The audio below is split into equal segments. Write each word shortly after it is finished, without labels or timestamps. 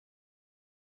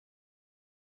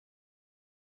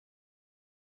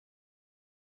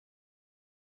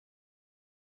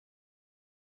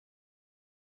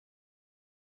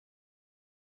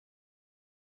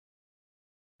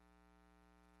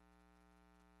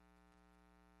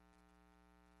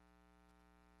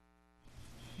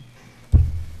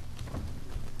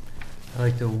I'd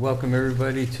like to welcome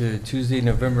everybody to Tuesday,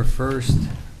 November 1st,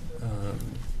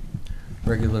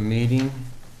 regular meeting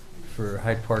for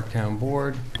Hyde Park Town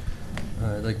Board.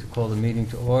 I'd like to call the meeting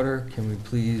to order. Can we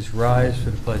please rise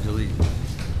for the Pledge of Allegiance?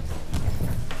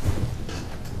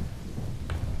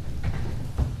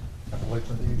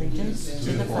 Allegiance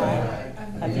to the flag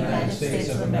of the United States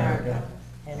of America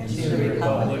and to the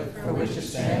republic for which it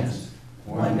stands,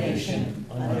 one nation,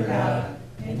 under God,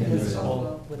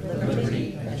 indivisible, with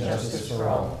liberty and justice for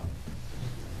all.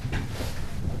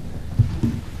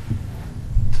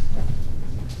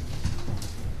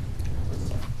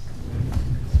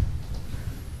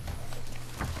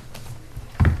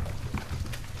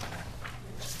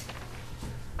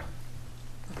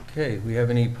 Okay, we have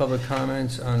any public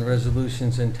comments on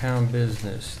resolutions and town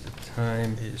business? The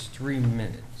time is 3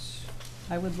 minutes.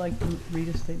 I would like to read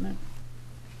a statement.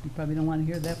 You probably don't want to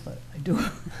hear that, but I do.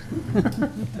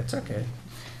 That's okay.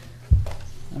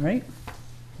 All right?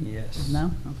 Yes.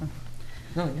 No? Okay.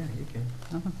 No, yeah, you can.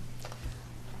 Okay.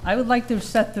 I would like to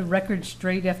set the record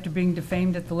straight after being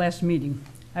defamed at the last meeting.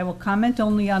 I will comment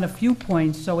only on a few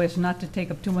points so as not to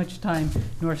take up too much time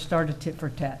nor start a tit for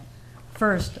tat.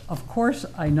 First, of course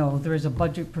I know there is a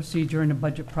budget procedure and a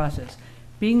budget process.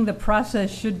 Being the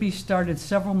process should be started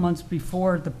several months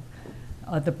before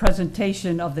the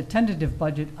presentation of the tentative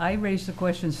budget, I raised the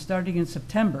question starting in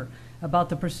September about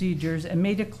the procedures and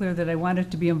made it clear that I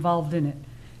wanted to be involved in it.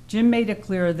 Jim made it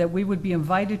clear that we would be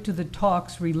invited to the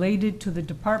talks related to the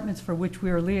departments for which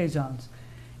we are liaisons.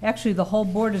 Actually, the whole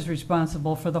board is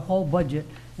responsible for the whole budget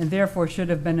and therefore should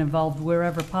have been involved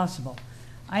wherever possible.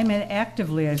 I'm an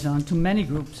active liaison to many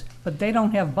groups, but they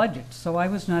don't have budgets, so I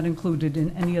was not included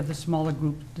in any of the smaller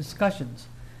group discussions.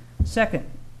 Second,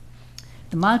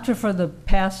 the mantra for the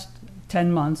past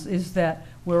 10 months is that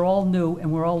we're all new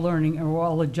and we're all learning and we're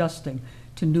all adjusting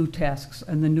to new tasks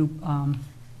and the new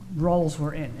roles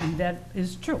we're in, and that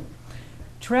is true.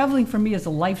 Traveling for me is a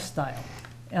lifestyle,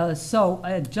 so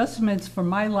adjustments for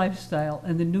my lifestyle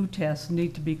and the new tasks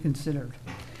need to be considered.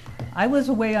 I was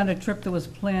away on a trip that was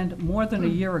planned more than a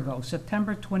year ago,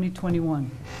 September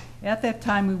 2021. At that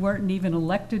time, we weren't even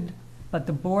elected, but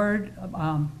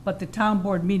the town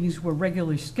board meetings were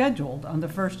regularly scheduled on the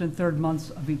first and third months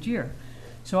of each year.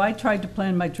 So I tried to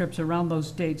plan my trips around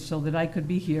those dates so that I could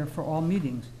be here for all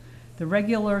meetings. The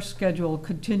regular schedule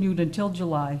continued until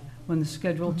July, when the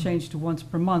schedule changed to once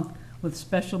per month with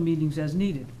special meetings as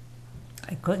needed.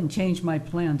 I couldn't change my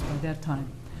plans by that time.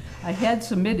 I had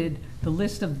submitted the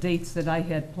list of dates that I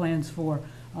had plans for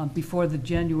before the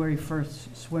January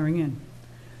 1st swearing in.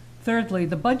 Thirdly,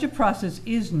 the budget process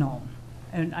is known,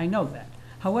 and I know that.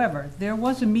 However, there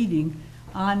was a meeting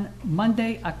on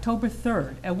Monday, October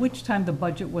 3rd, at which time the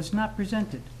budget was not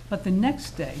presented. But the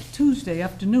next day, Tuesday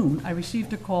afternoon, I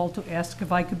received a call to ask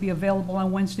if I could be available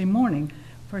on Wednesday morning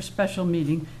for a special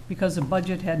meeting because the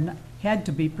budget had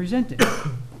to be presented.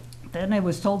 Then I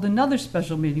was told another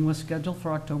special meeting was scheduled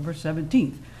for October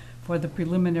 17th for the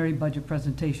preliminary budget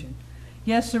presentation.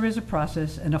 Yes, there is a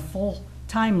process and a full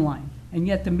timeline, and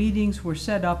yet the meetings were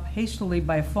set up hastily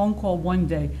by a phone call one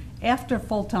day after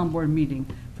full town board meeting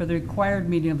for the required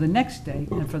meeting of the next day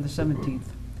and for the 17th.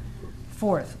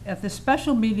 Fourth, at the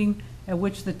special meeting at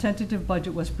which the tentative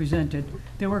budget was presented,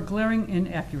 there were glaring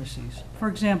inaccuracies. For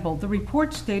example, the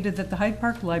report stated that the Hyde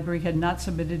Park Library had not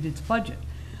submitted its budget.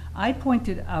 I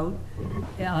pointed out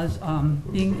as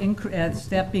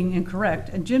that being incorrect,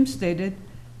 and Jim stated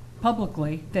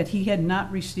publicly that he had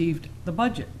not received the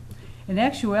budget. In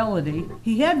actuality,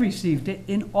 he had received it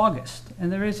in August,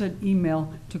 and there is an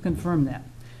email to confirm that.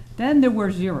 Then there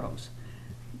were zeros.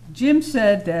 Jim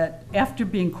said that after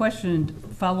being questioned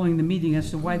following the meeting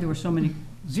as to why there were so many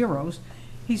zeros,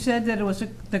 he said that it was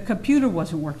the computer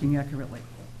wasn't working accurately.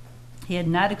 He had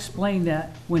not explained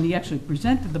that when he actually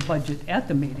presented the budget at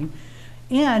the meeting,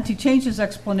 and he changed his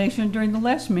explanation during the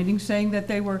last meeting, saying that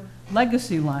they were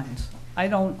legacy lines. I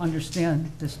don't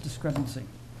understand this discrepancy.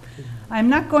 I'm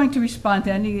not going to respond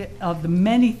to any of the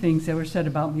many things that were said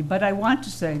about me, but I want to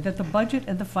say that the budget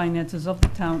and the finances of the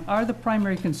town are the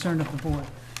primary concern of the board.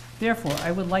 Therefore,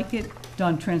 I would like it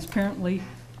done transparently,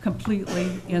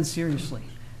 completely, and seriously.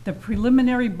 The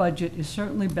preliminary budget is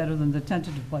certainly better than the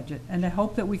tentative budget, and I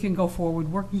hope that we can go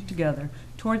forward working together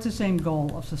towards the same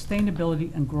goal of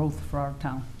sustainability and growth for our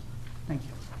town. Thank you.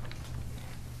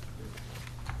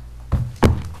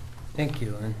 Thank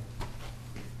you, Lynn.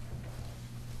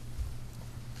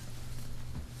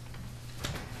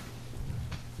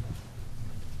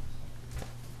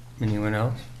 Anyone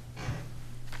else?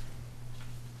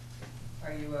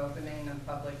 Are you opening a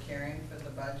public hearing for the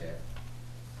budget?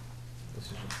 This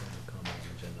is just public comment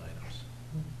on agenda items.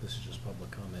 This is just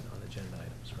public comment on agenda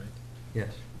items, right?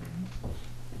 Yes.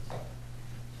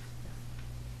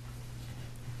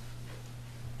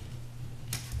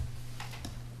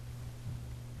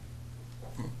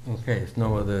 Okay, if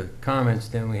no other comments,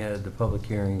 then we had the public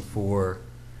hearing for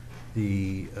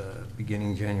the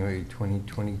beginning January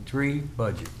 2023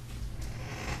 budget.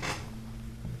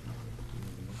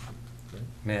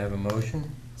 May I have a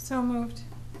motion? So moved.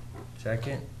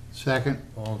 Second? Second.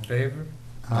 All in favor?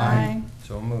 Aye.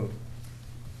 So moved.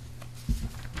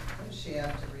 Does she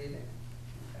have to read it?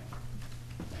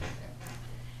 Okay.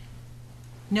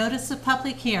 Notice of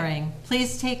public hearing.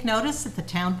 Please take notice that the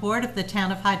Town Board of the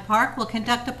Town of Hyde Park will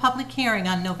conduct a public hearing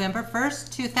on November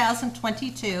 1st,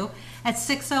 2022 at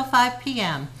 6:05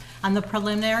 p.m. on the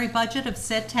preliminary budget of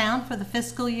said town for the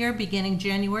fiscal year beginning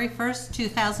January 1st,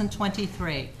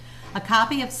 2023. A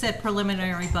copy of said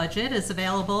preliminary budget is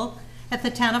available at the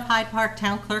Town of Hyde Park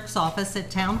Town Clerk's office at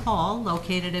Town Hall,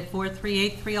 located at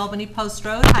 4383 Albany Post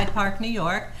Road, Hyde Park, New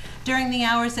York, during the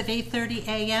hours of 8:30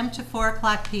 a.m. to 4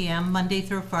 o'clock p.m., Monday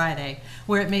through Friday,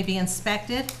 where it may be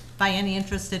inspected by any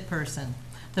interested person.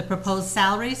 The proposed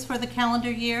salaries for the calendar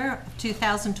year of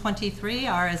 2023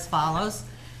 are as follows.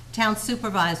 Town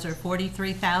Supervisor,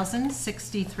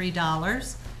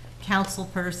 $43,063.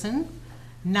 Councilperson,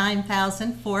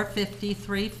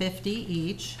 $9,453.50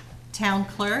 each. Town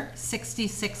Clerk,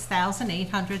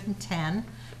 $66,810.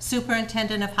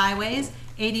 Superintendent of Highways,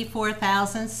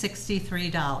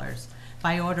 $84,063.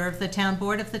 By order of the Town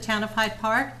Board of the Town of Hyde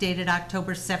Park, dated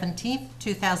October 17th,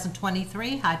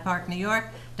 2023, Hyde Park, New York,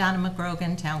 Donna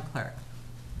McGrogan, Town Clerk.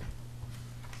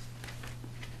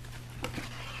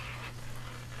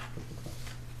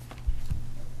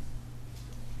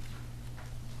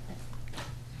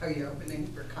 Are you opening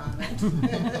for comment?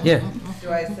 Yeah.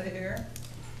 Do I sit here?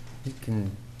 You can,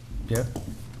 yep.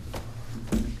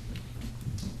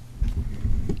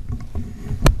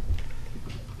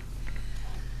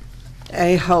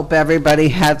 I hope everybody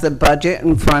has the budget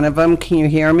in front of them. Can you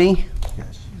hear me?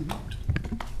 Yes.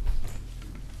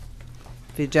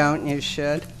 If you don't, you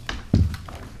should.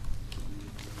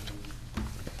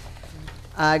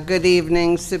 Good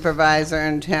evening, Supervisor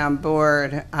and Town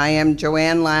Board. I am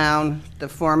Joanne Lown, the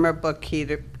former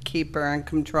bookkeeper and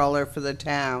controller for the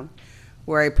town,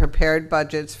 where I prepared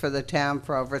budgets for the town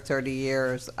for over 30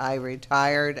 years. I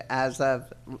retired as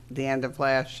of the end of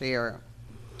last year.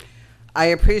 I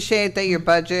appreciate that your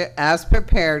budget, as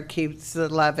prepared, keeps the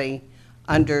levy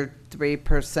under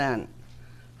 3%.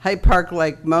 Hyde Park,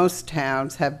 like most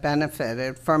towns, have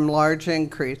benefited from large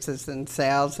increases in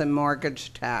sales and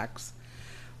mortgage tax,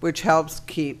 which helps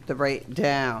keep the rate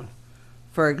down.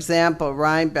 For example,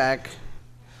 Rhinebeck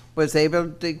was able to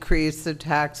decrease the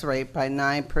tax rate by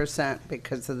 9%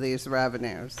 because of these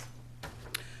revenues.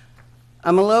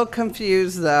 I'm a little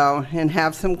confused, though, and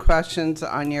have some questions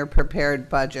on your prepared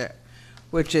budget,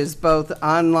 which is both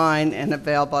online and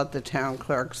available at the town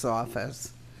clerk's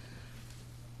office.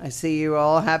 I see you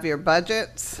all have your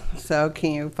budgets, so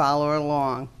can you follow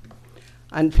along?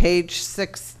 On page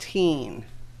 16,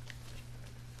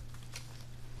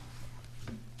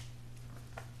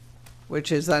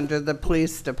 which is under the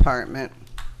police department.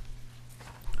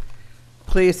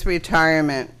 Police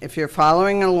retirement. If you're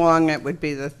following along, it would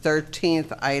be the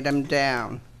 13th item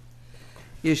down.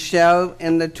 You show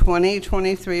in the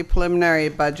 2023 preliminary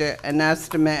budget an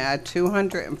estimate at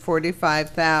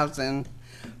 $245,000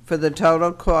 for the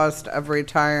total cost of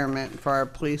retirement for our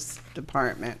police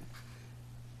department.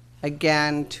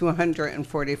 Again,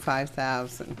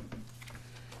 $245,000.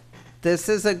 This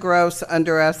is a gross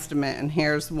underestimate, and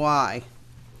here's why.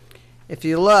 If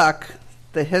you look,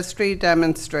 the history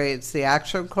demonstrates the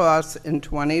actual cost in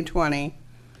 2020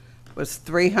 was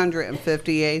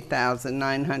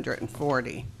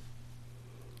 $358,940.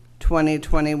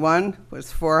 2021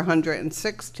 was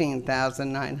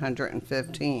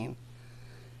 $416,915,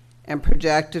 and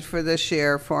projected for this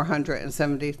year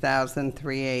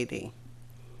 $470,380.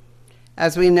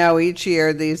 As we know, each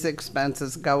year these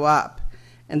expenses go up,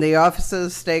 and the Office of the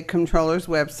State Comptroller's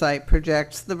website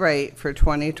projects the rate for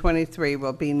 2023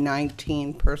 will be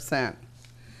 19%.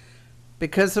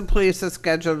 Because the police are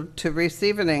scheduled to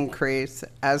receive an increase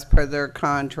as per their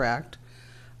contract,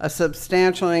 a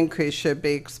substantial increase should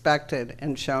be expected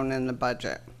and shown in the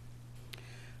budget.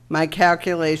 My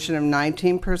calculation of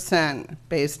 19%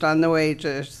 based on the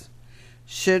wages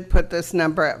should put this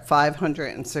number at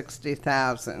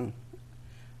 $560,000.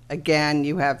 Again,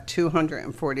 you have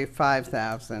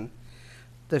 $245,000.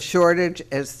 The shortage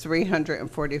is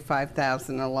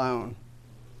 $345,000 alone.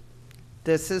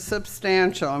 This is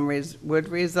substantial and would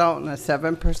result in a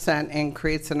 7%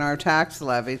 increase in our tax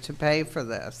levy to pay for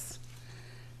this.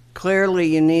 Clearly,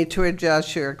 you need to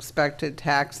adjust your expected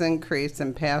tax increase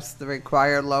and pass the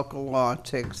required local law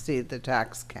to exceed the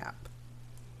tax cap.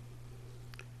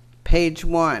 Page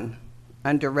 1,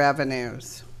 under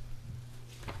revenues.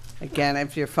 Again,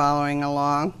 if you're following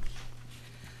along,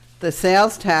 the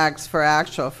sales tax for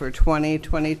actual for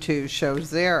 2022 shows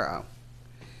 0,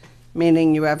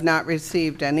 meaning you have not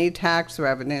received any tax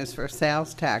revenues for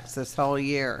sales tax this whole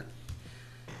year.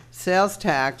 Sales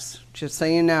tax, just so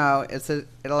you know, is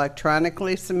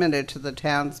electronically submitted to the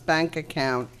town's bank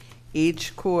account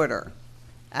each quarter,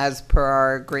 as per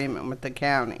our agreement with the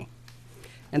county.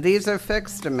 And these are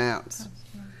fixed amounts.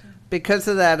 Because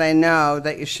of that, I know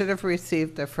that you should have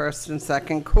received the first and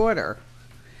second quarter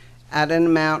at an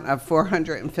amount of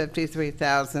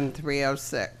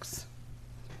 $453,306.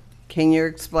 Can you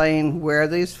explain where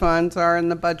these funds are in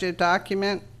the budget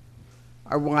document,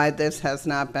 or why this has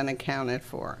not been accounted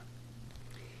for?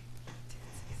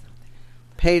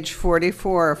 Page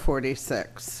 44 or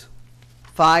 46,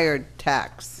 fire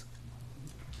tax.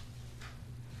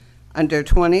 Under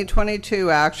 2022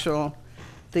 actual,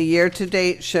 the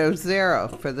year-to-date shows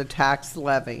 0 for the tax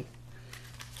levy.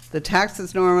 The tax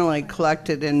is normally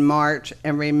collected in March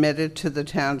and remitted to the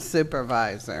town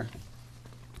supervisor.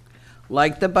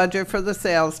 Like the budget for the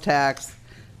sales tax,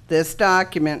 this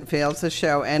document fails to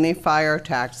show any fire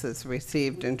taxes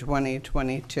received in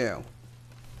 2022.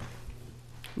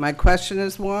 My question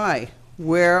is why?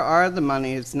 Where are the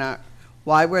monies not?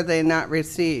 Why were they not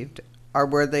received? Or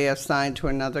were they assigned to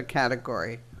another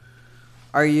category?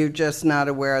 Are you just not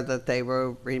aware that they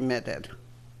were remitted?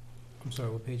 I'm sorry,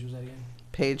 what page was that again?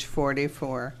 Page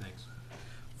 44. Thanks.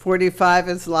 45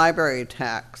 is library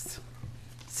tax.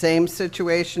 Same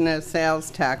situation as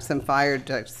sales tax and fire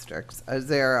districts, a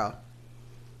 0.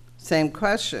 Same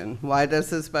question, why does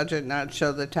this budget not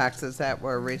show the taxes that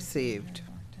were received?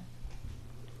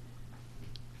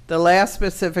 The last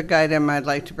specific item I'd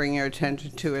like to bring your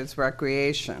attention to is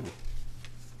recreation.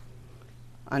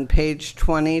 On page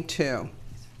 22.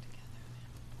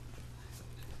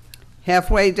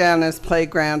 Halfway down is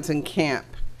playgrounds and camp.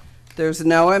 There's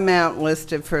no amount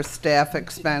listed for staff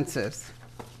expenses.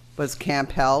 Was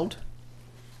camp held?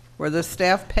 Were the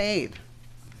staff paid?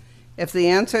 If the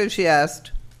answer is yes,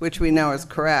 which we know is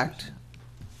correct,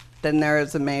 then there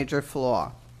is a major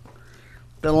flaw.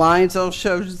 The lines all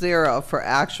show 0 for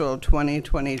actual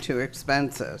 2022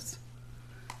 expenses.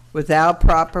 Without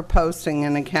proper posting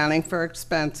and accounting for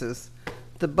expenses,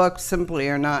 the books simply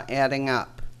are not adding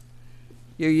up.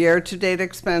 Your year-to-date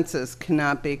expenses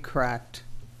cannot be correct.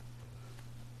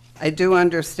 I do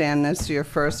understand this is your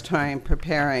first time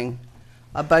preparing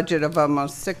a budget of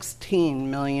almost $16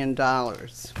 million.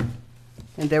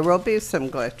 And there will be some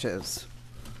glitches,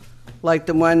 like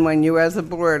the one when you as a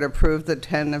board approved the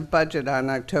tentative budget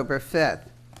on October 5th.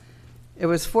 It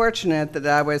was fortunate that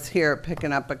I was here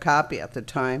picking up a copy at the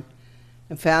time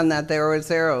and found that there were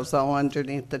zeros all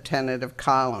underneath the tentative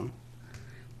column.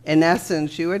 In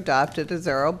essence, you adopted a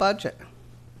 0 budget.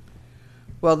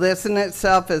 Well, this in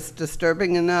itself is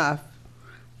disturbing enough.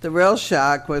 The real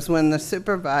shock was when the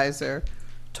supervisor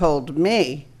told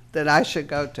me that I should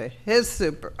go to his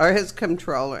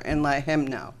controller and let him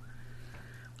know.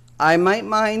 I might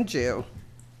mind you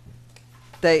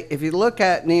that if you look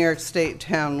at New York State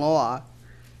town law,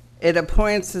 it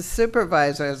appoints the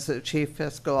supervisor as the chief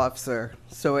fiscal officer.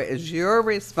 So it is your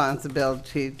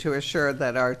responsibility to assure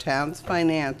that our town's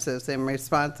finances and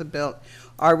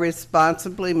are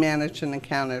responsibly managed and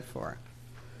accounted for.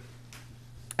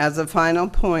 As a final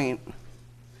point,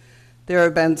 there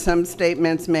have been some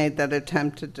statements made that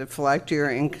attempt to deflect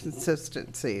your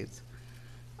inconsistencies.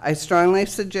 I strongly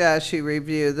suggest you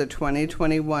review the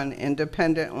 2021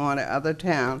 independent audit of the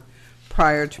town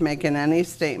prior to making any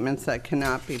statements that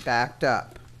cannot be backed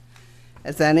up.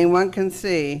 As anyone can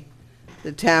see,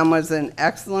 the town was in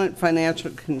excellent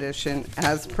financial condition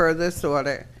as per this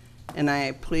audit, and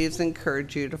I please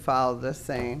encourage you to follow the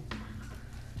same.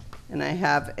 And I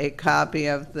have a copy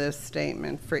of this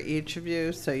statement for each of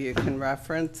you so you can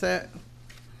reference it.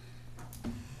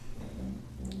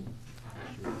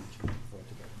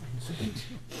 Thank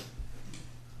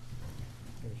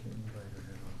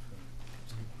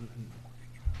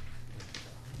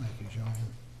you, Joanne.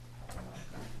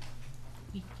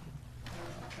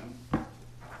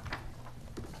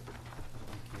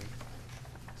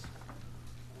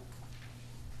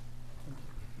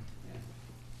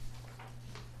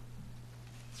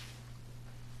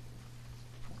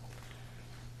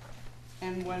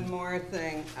 And one more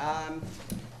thing.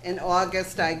 In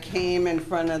August, I came in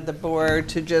front of the board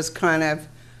to just kind of,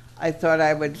 I thought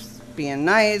I would being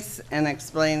nice and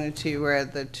explaining to you where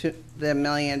the $2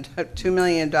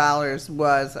 million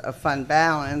was a fund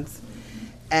balance.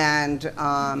 And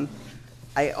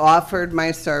I offered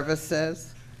my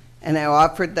services, and I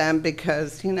offered them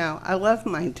because, you know, I love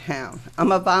my town.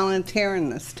 I'm a volunteer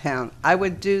in this town. I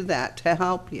would do that to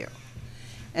help you.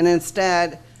 And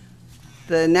instead,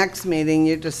 the next meeting,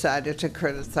 you decided to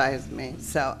criticize me,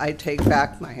 so I take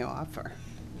back my offer.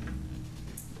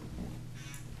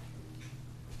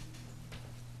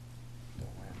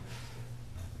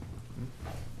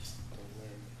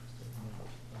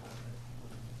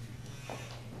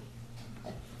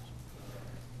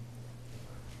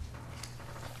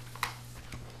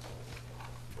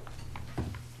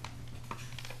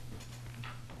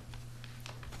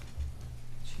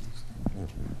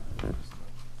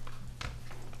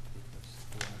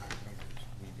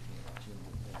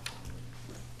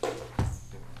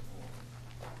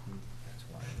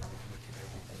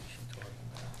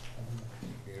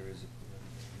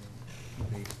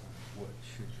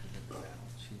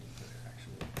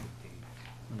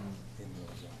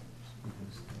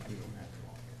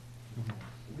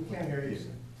 We can't hear you.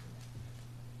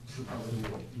 Go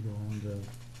on to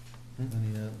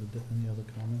any other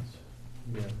comments?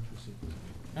 Yeah.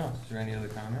 Oh, is there any other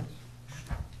comments?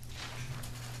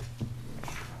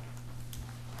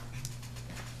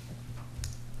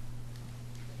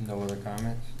 No other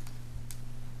comments?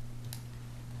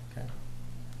 Okay.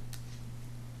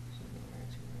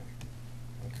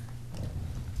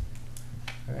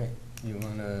 All right, you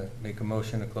want to make a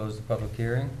motion to close the public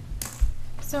hearing?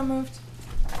 So moved.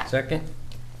 Second?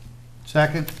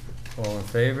 Second. All in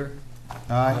favor?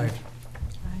 Aye.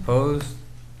 Opposed?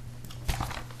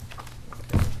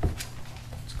 Okay.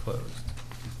 It's closed.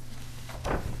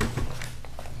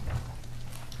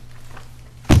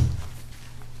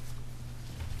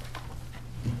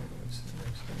 What's the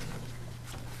next one?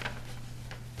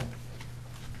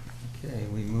 Okay,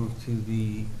 we move to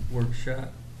the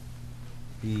workshop,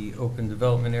 the open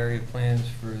development area plans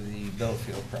for the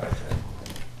Belfield project.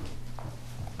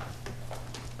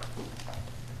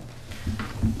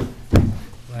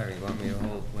 Larry, you want me to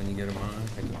hold when you get them on?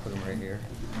 I can put them right here.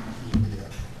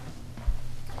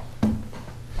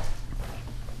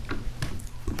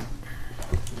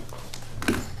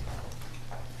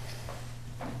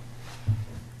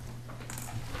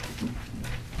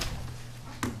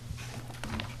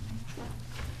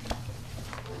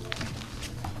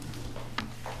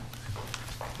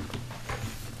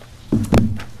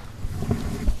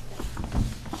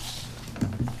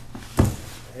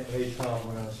 Hey, Tom,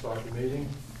 we're gonna start the meeting.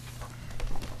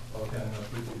 Okay, I'm gonna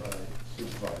put you by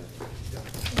supervisor. Yeah.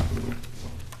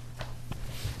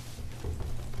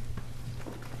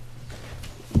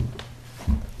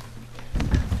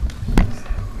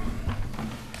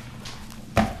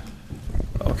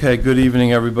 Okay, good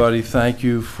evening, everybody. Thank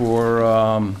you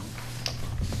for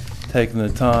taking the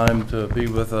time to be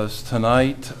with us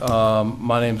tonight.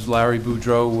 My name's Larry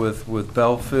Boudreau with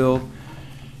Belfield.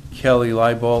 Kelly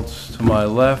Leibolt's to my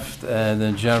left, and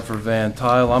then Jennifer Van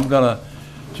Tile. I'm going to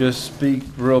just speak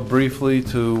real briefly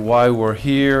to why we're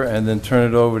here, and then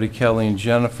turn it over to Kelly and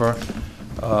Jennifer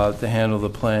to handle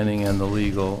the planning and the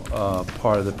legal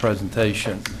part of the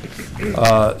presentation.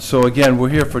 So again, we're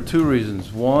here for two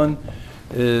reasons. One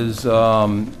is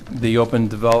the open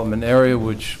development area,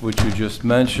 which you just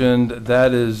mentioned.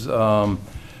 That is a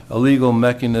legal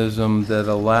mechanism that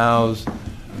allows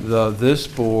this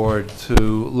board to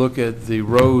look at the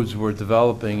roads we're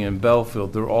developing in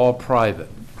Belfield. They're all private,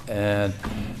 and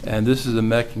this is a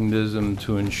mechanism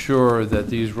to ensure that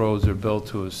these roads are built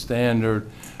to a standard.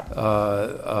 In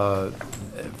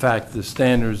fact, the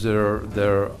standards that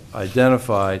are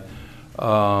identified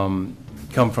come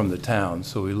from the town.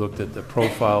 So we looked at the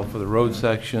profile for the road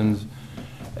sections,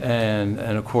 and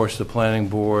of course the planning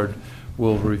board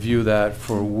will review that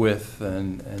for width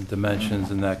and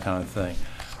dimensions and that kind of thing.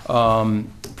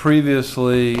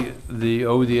 Previously, the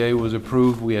ODA was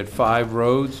approved. We had 5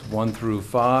 roads, 1 through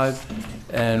 5,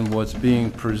 and what's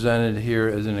being presented here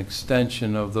is an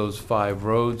extension of those 5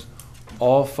 roads.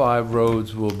 All 5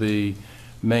 roads will be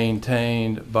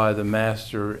maintained by the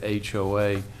master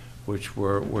HOA, which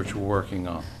we're working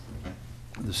on.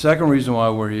 The second reason why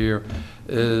we're here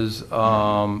is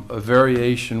a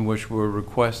variation which we're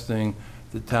requesting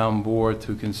the town board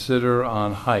to consider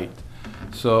on Hyde.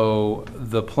 So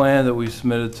the plan that we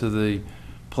submitted to the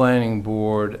planning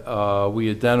board, we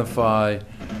identify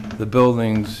the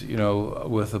buildings, you know,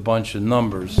 with a bunch of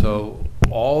numbers. So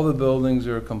all the buildings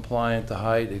are compliant to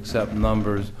Hyde except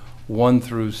numbers 1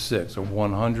 through 6, or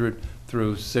 100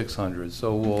 through 600.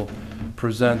 So we'll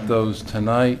present those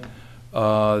tonight.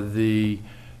 The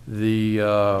The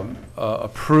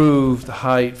approved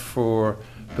height for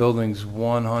buildings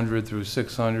 100 through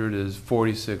 600 is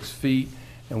 46 feet,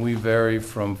 and we vary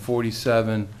from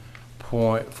 47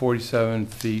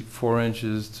 feet 4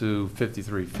 inches to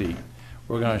 53 feet.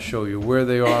 We're going to show you where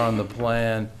they are on the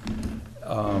plan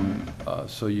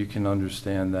so you can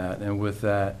understand that. And with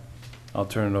that, I'll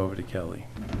turn it over to Kelly.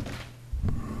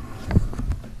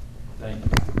 Thank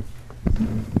you.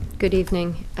 Good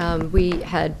evening. I'm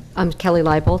Kelly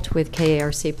Leibolt with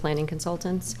KARC Planning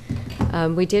Consultants.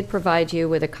 We did provide you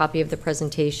with a copy of the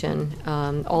presentation.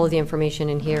 All of the information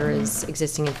in here is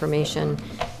existing information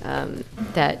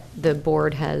that the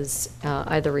board has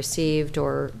either received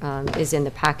or is in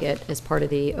the packet as part of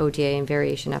the ODA and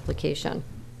variation application.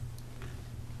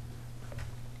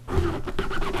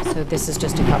 So this is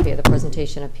just a copy of the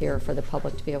presentation up here for the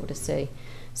public to be able to see.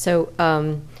 So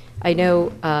I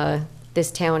know this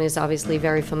town is obviously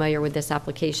very familiar with this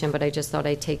application, but I just thought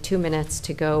I'd take 2 minutes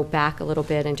to go back a little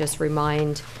bit and just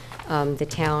remind the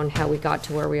town how we got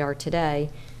to where we are today.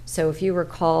 So if you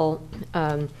recall,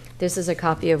 this is a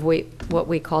copy of what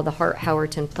we call the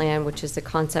Hart-Howerton Plan, which is the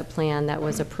concept plan that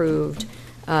was approved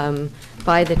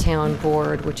by the town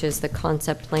board, which is the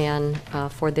concept plan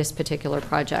for this particular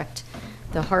project.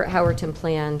 The Hart-Howerton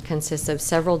Plan consists of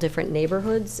several different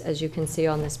neighborhoods, as you can see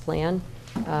on this plan.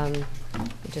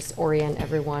 Just orient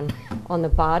everyone. On the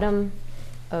bottom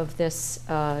of this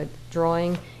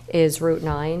drawing is Route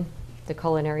 9. The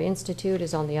Culinary Institute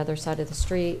is on the other side of the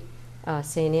street.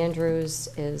 St. Andrews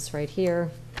is right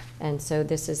here. And so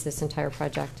this is this entire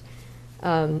project.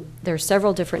 There are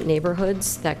several different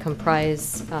neighborhoods that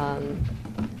comprise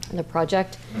the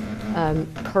project.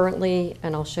 Currently,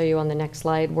 and I'll show you on the next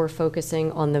slide, we're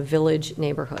focusing on the Village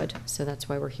neighborhood. So that's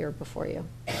why we're here before you.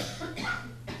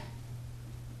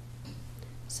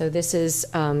 So this is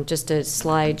just a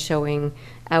slide showing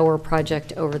our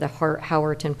project over the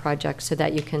Hart-Howerton project so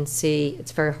that you can see,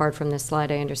 it's very hard from this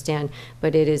slide, I understand,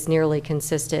 but it is nearly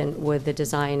consistent with the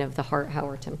design of the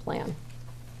Hart-Howerton plan.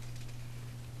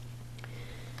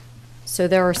 So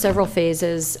there are several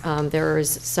phases. There is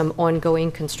some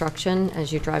ongoing construction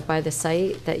as you drive by the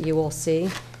site that you will see.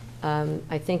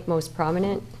 I think most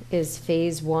prominent is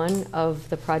phase 1 of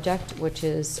the project, which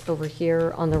is over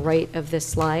here on the right of this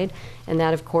slide. And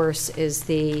that, of course, is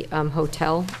the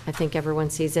hotel. I think everyone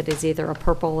sees it as either a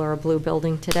purple or a blue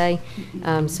building today.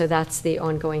 So that's the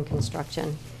ongoing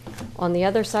construction. On the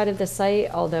other side of the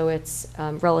site, although it's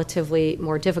relatively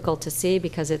more difficult to see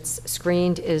because it's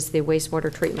screened, is the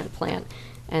wastewater treatment plant.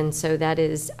 And so that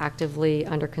is actively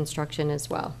under construction as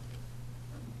well.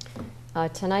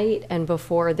 Tonight and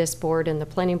before this board and the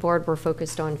planning board, we're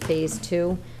focused on phase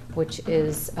 2, which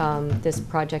is this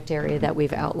project area that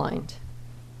we've outlined.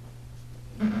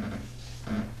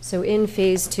 So in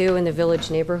phase 2 in the Village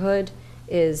neighborhood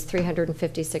is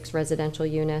 356 residential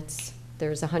units.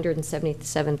 There's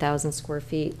 177,000 square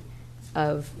feet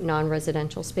of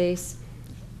non-residential space,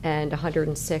 and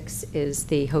 106 is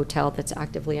the hotel that's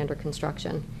actively under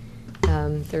construction.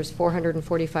 There's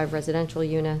 445 residential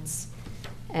units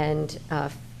and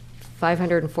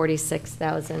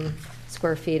 546,000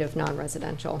 square feet of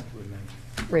non-residential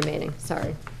remaining.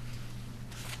 Sorry.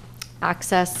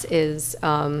 Access is,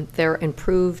 they're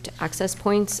improved access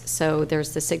points. So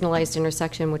there's the signalized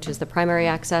intersection, which is the primary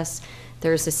access.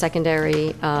 There's the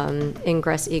secondary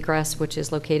ingress egress, which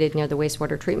is located near the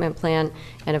wastewater treatment plant.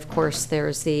 And of course,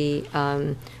 there's the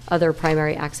other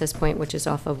primary access point, which is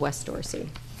off of West Dorsey.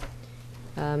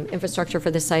 Infrastructure for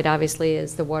the site obviously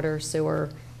is the water, sewer,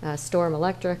 storm,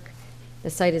 electric. The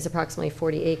site is approximately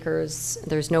 40 acres.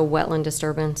 There's no wetland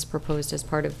disturbance proposed as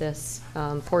part of this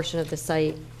portion of the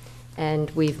site.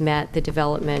 And we've met the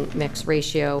development mix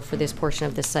ratio for this portion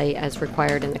of the site as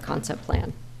required in the concept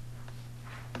plan.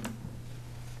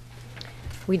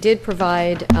 We did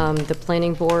provide the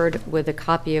planning board with a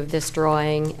copy of this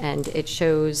drawing, and it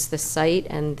shows the site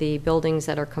and the buildings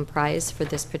that are comprised for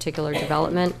this particular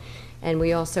development. And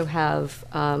we also have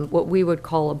what we would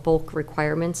call a bulk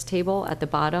requirements table at the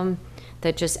bottom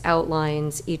that just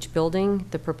outlines each building,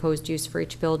 the proposed use for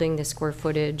each building, the square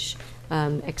footage,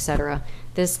 et cetera.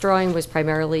 This drawing was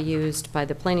primarily used by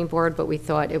the planning board, but we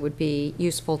thought it would be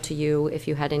useful to you if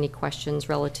you had any questions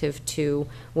relative to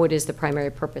what is the primary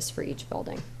purpose for each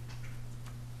building.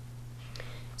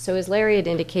 So as Larry had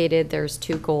indicated, there's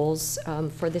 2 goals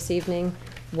for this evening.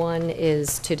 One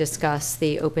is to discuss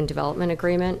the open development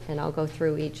agreement, and I'll go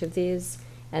through each of these.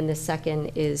 And the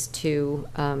second is to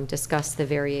discuss the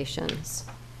variations.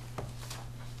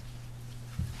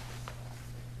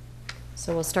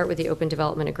 So we'll start with the open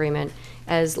development agreement.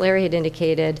 As Larry had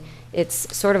indicated,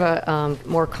 it's sort of a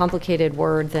more complicated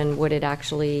word than what it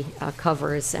actually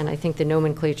covers, and I think the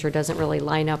nomenclature doesn't really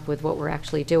line up with what we're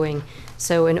actually doing.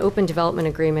 So an open development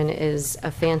agreement is a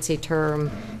fancy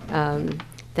term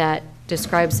that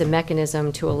describes the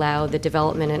mechanism to allow the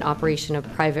development and operation of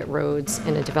private roads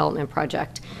in a development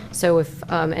project. So if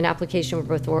an application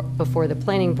were before the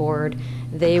planning board,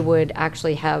 they would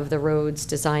actually have the roads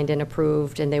designed and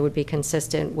approved, and they would be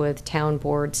consistent with town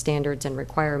board standards and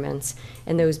requirements.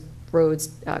 And those roads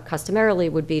customarily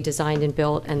would be designed and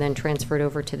built and then transferred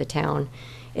over to the town.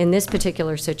 In this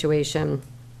particular situation,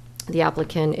 the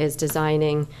applicant is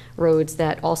designing roads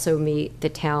that also meet the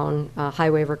town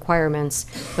highway requirements,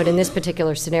 but in this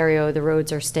particular scenario, the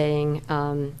roads are staying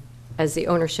as the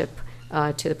ownership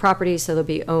to the property, so they'll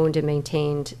be owned and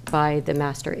maintained by the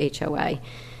master HOA.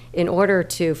 In order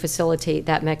to facilitate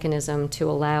that mechanism to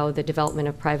allow the development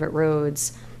of private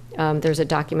roads, there's a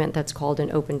document that's called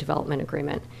an open development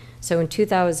agreement. So in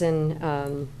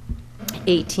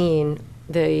 2018,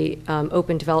 the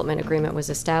open development agreement was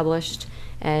established,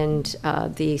 and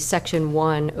the Section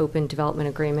 1 Open Development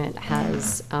Agreement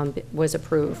was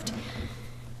approved.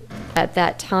 At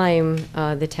that time,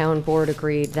 the town board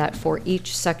agreed that for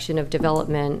each section of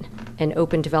development, an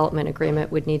open development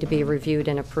agreement would need to be reviewed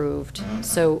and approved.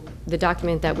 So the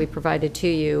document that we provided to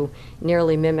you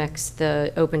nearly mimics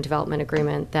the open development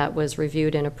agreement that was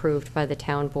reviewed and approved by the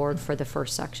town board for the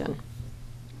first section.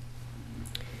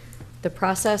 The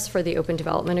process for the open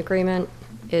development agreement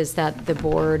is that the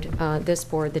board,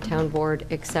 the town board,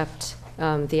 accept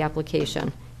the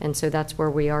application. And so that's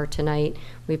where we are tonight.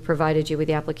 We've provided you with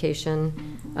the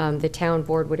application. The town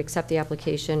board would accept the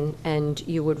application, and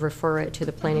you would refer it to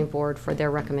the planning board for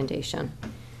their recommendation.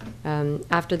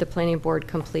 After the planning board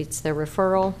completes their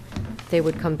referral, they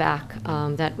would come back,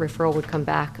 that referral would come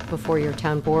back before your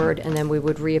town board, and then we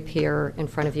would reappear in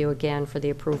front of you again for the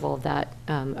approval of that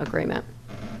agreement.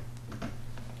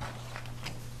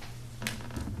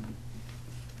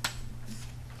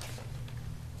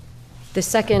 The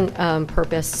second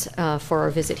purpose for our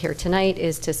visit here tonight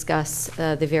is to discuss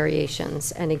the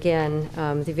variations. And again,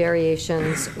 the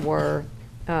variations were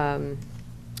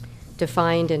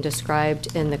defined and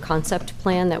described in the concept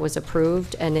plan that was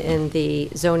approved and in the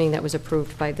zoning that was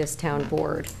approved by this town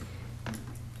board.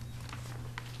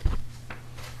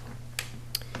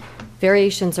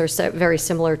 Variations are very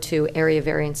similar to area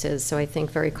variances, so I think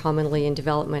very commonly in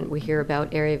development we hear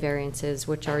about area variances,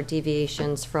 which are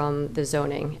deviations from the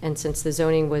zoning. And since the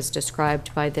zoning was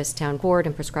described by this town board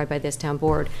and prescribed by this town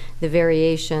board, the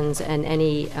variations and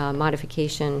any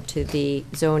modification to the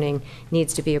zoning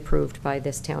needs to be approved by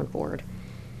this town board.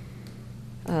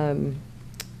 The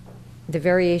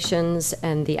variations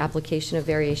and the application of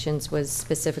variations was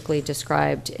specifically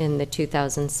described in the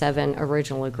 2007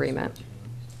 original agreement.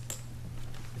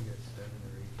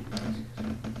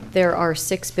 There are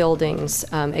 6 buildings,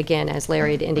 again, as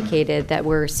Larry had indicated, that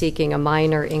we're seeking a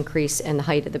minor increase in the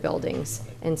height of the buildings.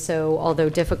 And so, although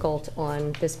difficult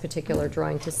on this particular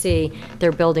drawing to see,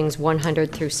 they're buildings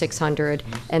 100 through 600,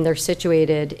 and they're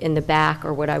situated in the back,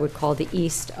 or what I would call the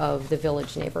east of the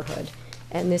village neighborhood.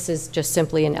 And this is just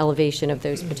simply an elevation of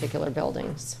those particular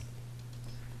buildings.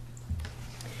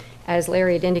 As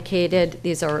Larry had indicated,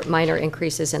 these are minor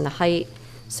increases in the height.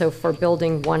 So for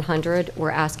building 100, we're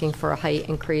asking for a height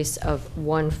increase of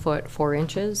 1 foot 4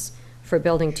 inches. For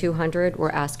building 200, we're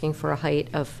asking for a height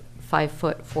of 5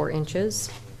 foot 4 inches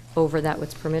over that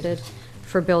what's permitted.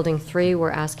 For building 3,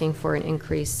 we're asking for an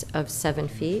increase of 7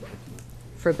 feet.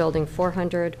 For building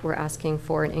 400, we're asking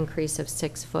for an increase of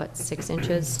 6 foot 6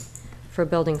 inches. For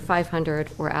building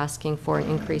 500, we're asking for an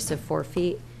increase of 4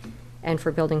 feet. And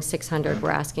for building 600, we're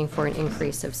asking for an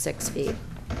increase of 6 feet.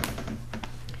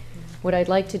 What I'd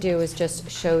like to do is just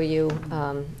show you,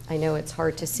 I know it's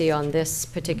hard to see on this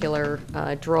particular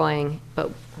drawing,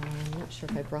 but I'm not sure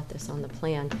if I brought this on the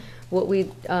plan. What we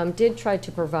did try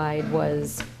to provide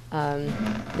was,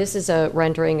 this is a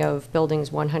rendering of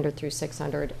buildings 100 through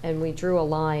 600, and we drew a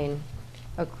line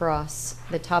across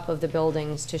the top of the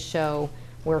buildings to show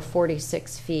where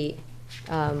 46 feet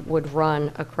would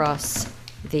run across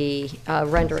the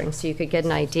rendering, so you could get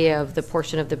an idea of the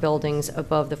portion of the buildings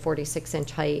above the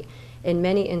 46-inch height. In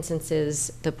many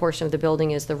instances, the portion of the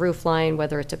building is the roof line,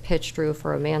 whether it's a pitched roof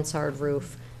or a mansard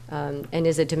roof, and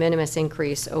is a de minimis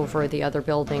increase over the other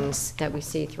buildings that we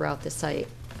see throughout the site.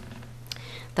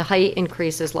 The height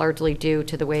increase is largely due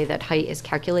to the way that height is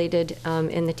calculated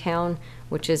in the town,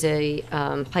 which is a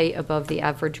height above the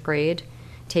average grade,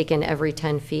 taken every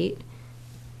 10 feet.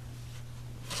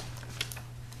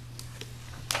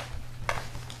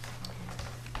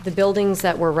 The buildings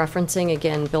that we're referencing,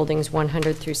 again, buildings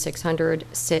 100 through 600,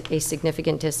 sit a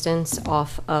significant distance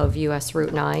off of US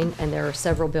Route 9, and there are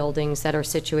several buildings that are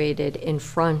situated in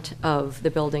front of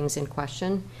the buildings in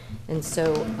question. And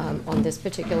so on this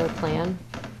particular plan,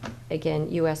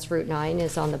 again, US Route 9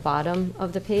 is on the bottom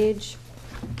of the page.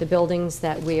 The buildings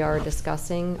that we are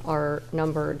discussing are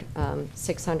numbered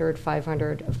 600,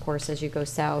 500, of course, as you go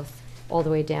south, all the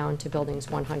way down to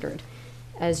buildings 100.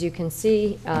 As you can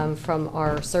see from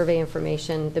our survey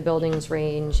information, the buildings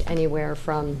range anywhere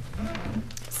from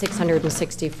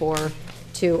 664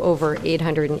 to over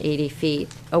 880 feet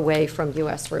away from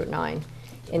US Route 9.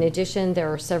 In addition,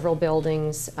 there are several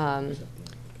buildings,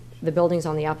 the buildings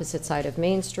on the opposite side of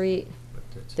Main Street,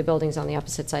 the buildings on the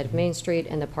opposite side of Main Street,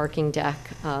 and the parking deck,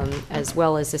 as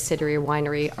well as the Cidery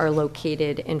Winery, are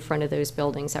located in front of those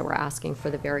buildings that we're asking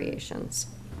for the variations.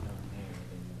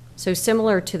 So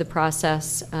similar to the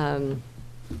process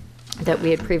that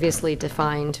we had previously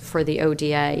defined for the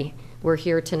ODA, we're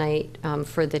here tonight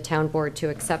for the town board to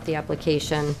accept the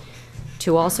application,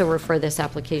 to also refer this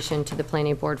application to the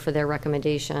planning board for their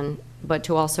recommendation, but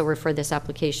to also refer this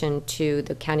application to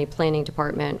the county planning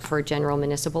department for general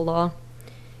municipal law.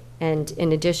 And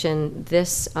in addition,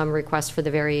 this request for the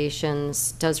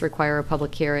variations does require a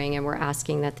public hearing, and we're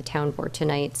asking that the town board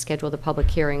tonight schedule the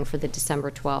public hearing for the December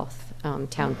 12th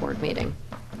town board meeting.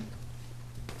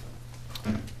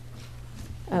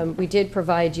 We did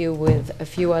provide you with a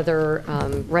few other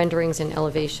renderings and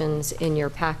elevations in your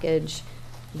package.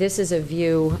 This is a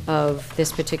view of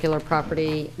this particular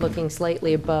property looking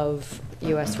slightly above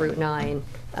US Route 9.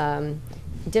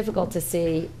 Difficult to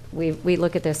see. We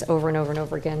look at this over and over and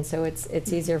over again, so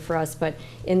it's easier for us. But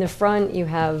in the front, you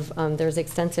have, there's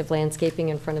extensive landscaping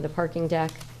in front of the parking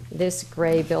deck. This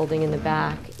gray building in the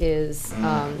back is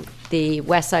the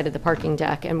west side of the parking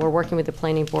deck, and we're working with the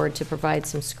planning board to provide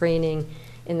some screening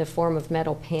in the form of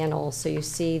metal panels. So you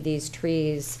see these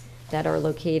trees that are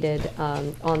located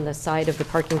on the side of the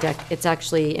parking deck. It's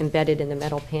actually embedded in the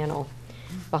metal panel.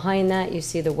 Behind that, you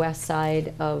see the west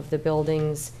side of the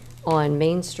buildings on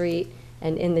Main Street,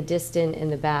 and in the distance, in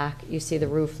the back, you see the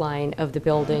roof line of the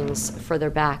buildings further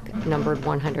back, numbered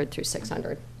 100 through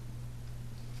 600.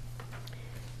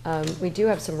 We do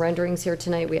have some renderings here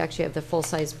tonight. We actually have the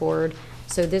full-size board.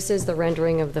 So this is the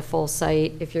rendering of the full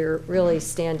site. If you're really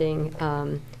standing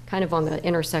kind of on the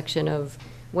intersection of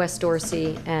West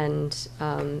Dorsey and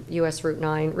US Route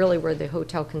 9, really where the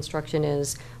hotel construction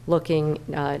is, looking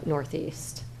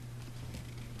northeast.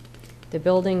 The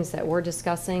buildings that we're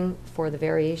discussing for the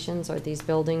variations are these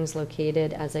buildings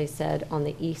located, as I said, on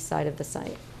the east side of the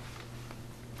site.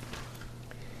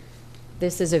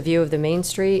 This is a view of the Main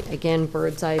Street, again,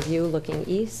 bird's eye view looking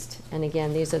east. And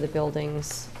again, these are the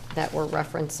buildings that we're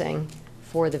referencing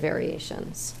for the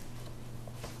variations.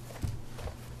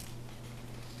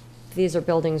 These are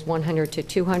buildings 100 to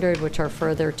 200, which are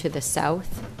further to the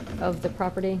south of the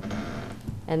property.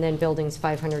 And then buildings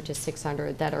 500 to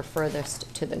 600 that are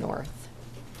furthest to the north.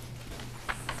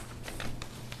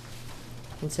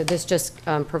 And so this just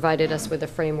provided us with a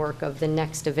framework of the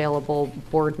next available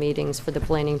board meetings for the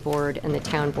planning board and the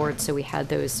town board, so we had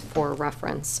those for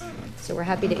reference. So we're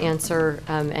happy to answer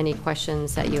any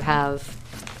questions that you have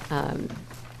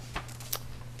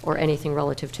or anything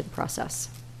relative to the process.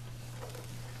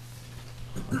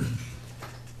 Anybody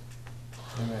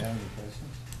have any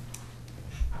questions?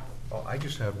 Oh, I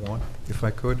just have one, if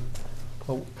I could.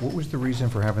 Oh, what was the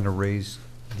reason for having to raise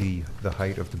the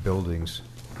height of the buildings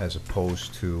as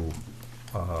opposed to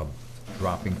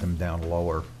dropping them down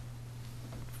lower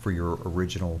for your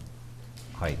original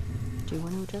height? Do you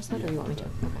want to address that, or you want me to?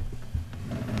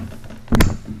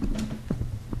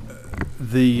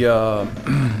 Okay.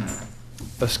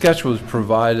 A sketch was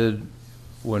provided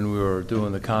when we were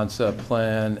doing the concept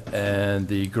plan, and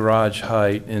the garage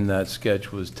height in that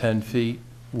sketch was 10 feet.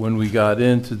 When we got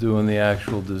into doing the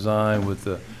actual design with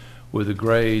the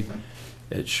grade,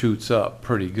 it shoots up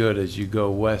pretty good as you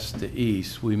go west to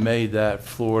east. We made that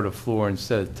floor to floor,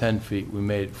 instead of 10 feet, we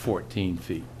made it 14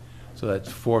 feet. So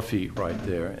that's 4 feet right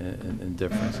there in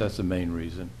difference. That's the main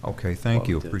reason. Okay, thank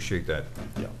you, appreciate that.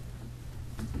 Yeah.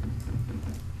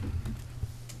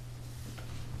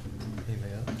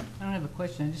 Anybody else? I don't have a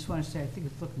question. I just want to say I think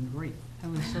it's looking great. I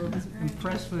was so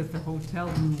impressed with the hotel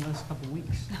in the last couple of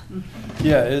weeks.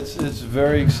 Yeah, it's a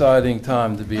very exciting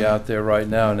time to be out there right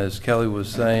now, and as Kelly was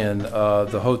saying,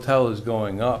 the hotel is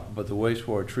going up, but the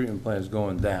wastewater treatment plant is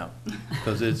going down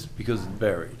because it's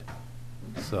buried.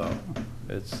 So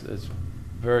it's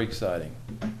very exciting.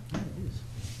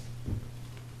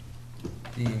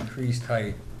 The increased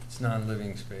height, it's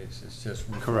non-living space, it's just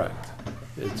roof. Correct.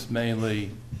 It's mainly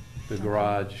The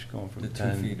garage going from The 2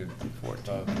 10 feet to of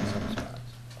 14.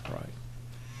 Right.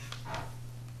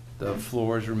 The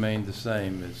floors remain the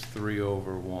same, it's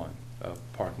 3/1,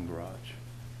 parking garage.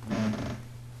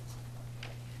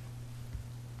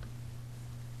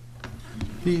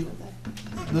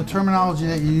 The terminology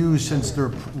that you use, since they're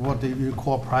what you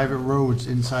call private roads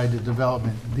inside the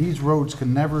development, these roads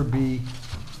can never be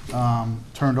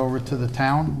turned over to the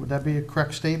town. Would that be a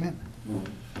correct statement?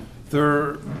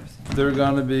 They're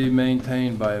gonna be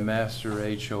maintained by a master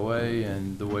HOA,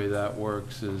 and the way that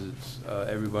works is it's,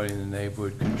 everybody in the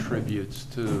neighborhood contributes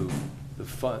to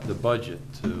the budget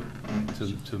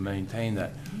to maintain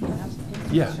that.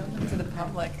 Yeah. To the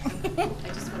public.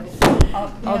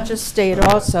 I'll just state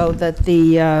also that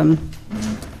the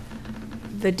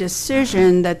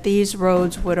decision that these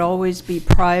roads would always be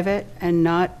private and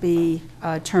not be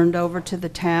turned over to the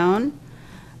town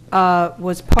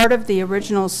was part of the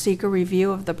original seeker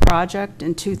review of the project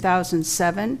in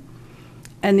 2007.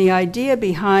 And the idea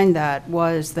behind that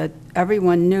was that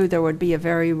everyone knew there would be a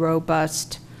very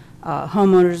robust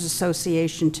homeowners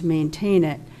association to maintain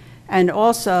it. And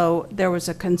also, there was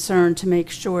a concern to make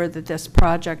sure that this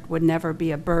project would never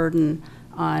be a burden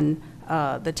on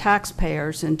the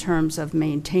taxpayers in terms of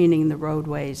maintaining the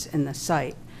roadways in the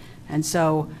site. And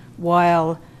so,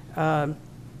 while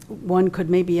one could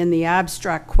maybe in the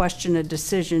abstract question a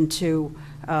decision to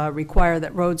require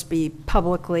that roads be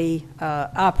publicly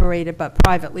operated but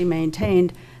privately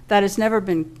maintained, that has never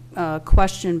been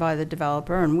questioned by the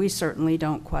developer, and we certainly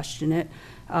don't question it.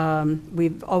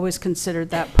 We've always considered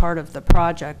that part of the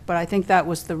project, but I think that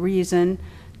was the reason,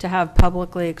 to have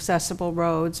publicly accessible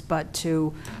roads, but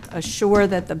to assure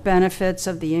that the benefits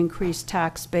of the increased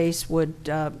tax base would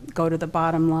go to the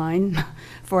bottom line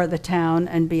for the town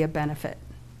and be a benefit.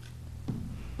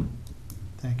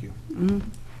 Thank you. Mm-hmm.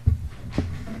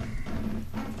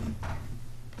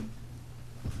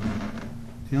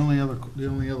 The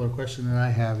only other question that I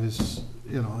have is,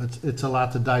 it's a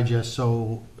lot to digest,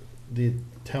 so the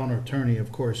town attorney,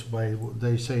 of course, by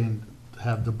they saying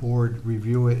have the board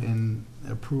review it and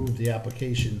approve the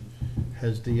application,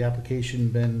 has the application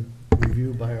been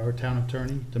reviewed by our town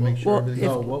attorney to make sure Well, everything? if-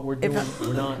 No, what we're doing,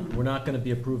 if- we're not gonna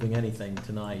be approving anything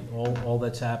tonight. All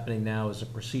that's happening now is a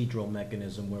procedural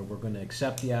mechanism where we're gonna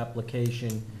accept the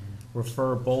application,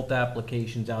 refer both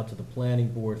applications out to the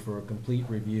planning board for a complete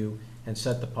review, and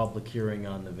set the public hearing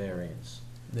on the variance.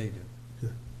 They do.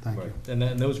 Good, thank you. And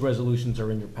then those resolutions are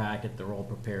in your packet. They're all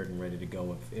prepared and ready to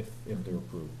go if they're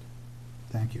approved.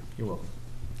 Thank you. You're welcome.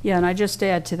 Yeah, and I just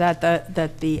add to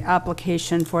that the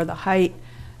application for the height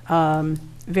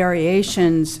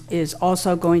variations is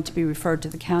also going to be referred to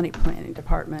the county planning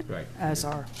department. Right. As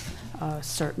are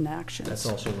certain actions. That's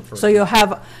also referred So to. you'll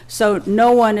have,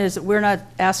 we're not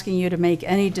asking you to make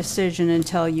any decision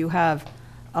until you have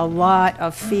a lot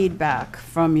of feedback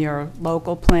from your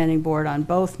local planning board on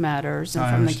both matters and I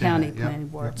from the understand county that. Yep, planning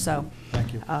board. yep. So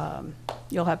Thank you.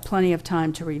 you'll have plenty of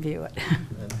time to review it.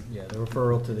 And, yeah, the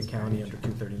referral to the county under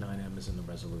 239M is in the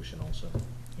resolution also.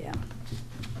 Yeah.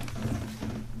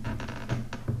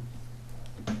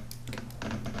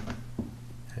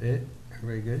 That it?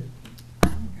 Everybody good?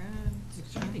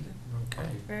 Extremely good. Okay.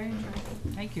 Very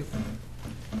interesting. Thank you.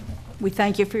 We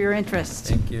thank you for your interest.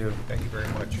 Thank you. Thank you very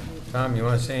much. Tom, you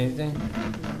want to say anything?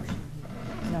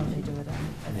 No, they do it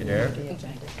on You there? the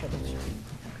agenda for the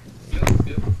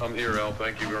meeting. I'm here, Al.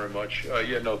 Thank you very much.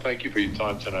 Thank you for your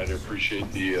time tonight. I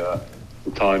appreciate the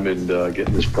time and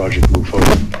getting this project moved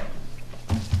forward.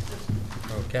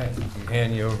 Okay, I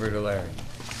hand you over to Larry.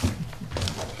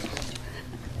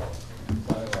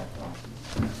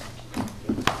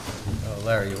 Oh,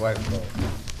 Larry, your wife called.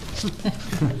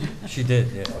 She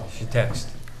did, yeah, she texted.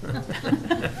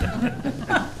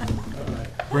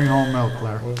 Bring home milk,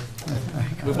 Larry.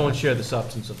 We won't share the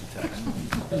substance of the text.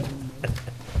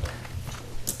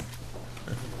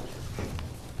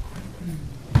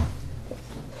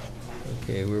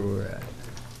 Okay, where we're at.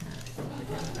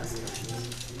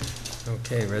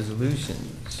 Okay,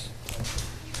 resolutions.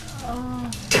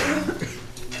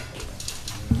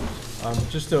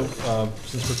 Just to,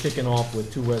 since we're kicking off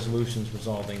with two resolutions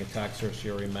resolving a tax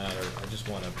certiorari matter, I just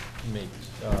want to make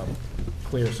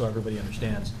clear so everybody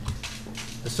understands.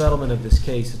 The settlement of this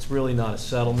case, it's really not a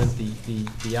settlement.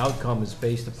 The outcome is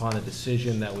based upon a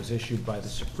decision that was issued by the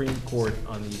Supreme Court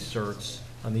on these certs,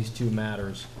 on these two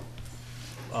matters,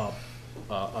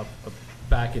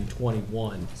 back in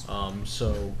 '21.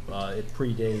 So it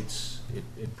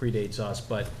predates us,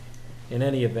 but in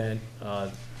any event,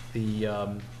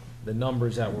 the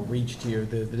numbers that were reached here,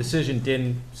 the decision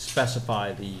didn't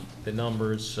specify the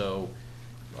numbers, so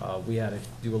we had to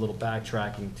do a little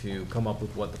backtracking to come up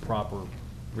with what the proper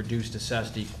reduced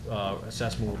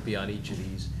assessment will be on each of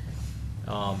these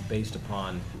based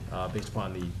upon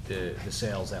the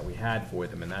sales that we had for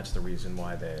them, and that's the reason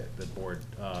why the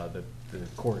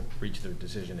court reached the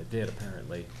decision it did,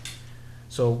 apparently.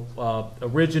 So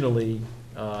originally,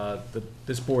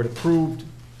 this board approved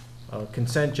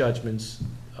consent judgments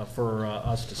for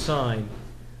us to sign,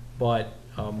 but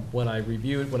when I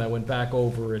went back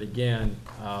over it again,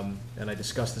 and I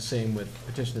discussed the same with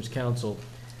petitioner's counsel,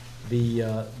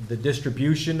 the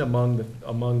distribution among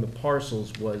the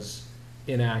parcels was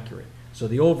inaccurate. So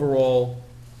the overall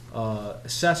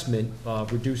assessment,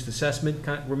 reduced assessment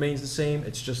remains the same.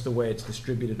 It's just the way it's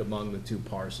distributed among the two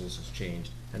parcels has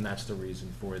changed, and that's the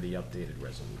reason for the updated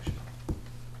resolution.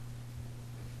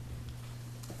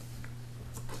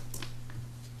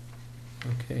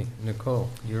 Okay, Nicole,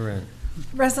 you're in.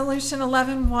 Resolution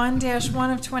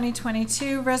 11-1-1 of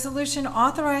 2022, resolution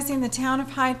authorizing the Town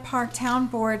of Hyde Park Town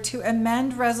Board to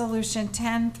amend Resolution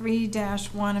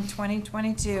 10-3-1 of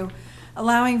 2022,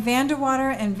 allowing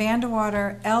Vandewater and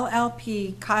Vandewater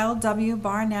LLP, Kyle W.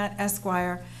 Barnett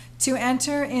Esquire, to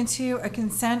enter into a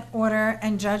consent order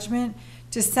and judgment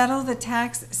to settle the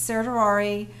tax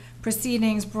certiorari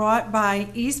proceedings brought by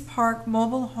East Park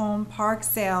Mobile Home Park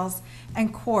Sales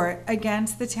and Court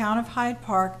against the Town of Hyde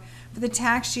Park for the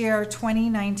tax year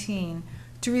 2019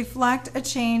 to reflect a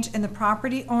change in the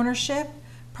property ownership,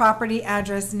 property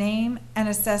address name, and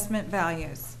assessment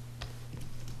values.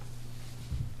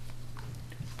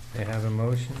 May I have a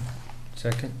motion?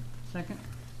 Second? Second.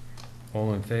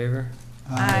 All in favor?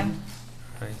 Aye.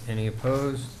 Aye. Any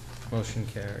opposed? Motion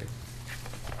carried.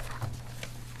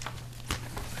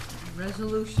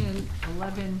 Resolution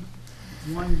 11-1-2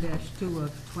 of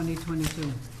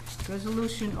 2022.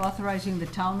 Resolution authorizing the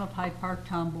Town of Hyde Park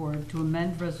Town Board to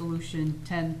amend Resolution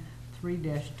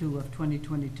 10-3-2 of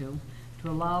 2022 to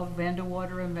allow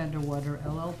Vandewater and Vandewater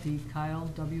LLP, Kyle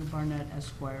W. Barnett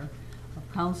Esquire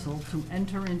of Council, to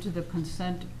enter into the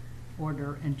consent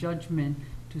order and judgment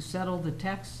to settle the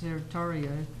tax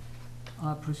certiorari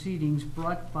proceedings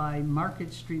brought by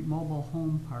Market Street Mobile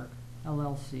Home Park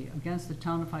LLC against the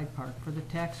Town of Hyde Park for the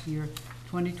tax year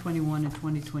 2021 and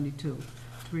 2022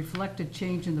 to reflect a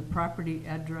change in the property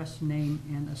address, name,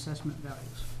 and assessment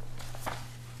values.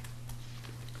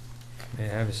 May I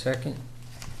have a second?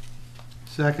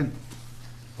 Second.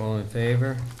 All in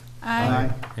favor? Aye.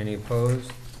 Any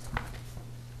opposed?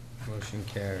 Motion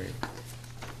carried.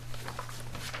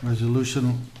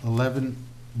 Resolution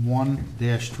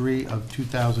 11-1-3 of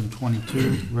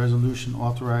 2022, resolution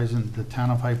authorizing the Town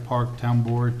of Hyde Park Town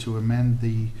Board to amend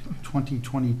the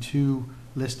 2022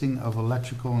 listing of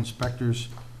electrical inspectors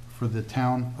for the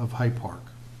Town of Hyde Park.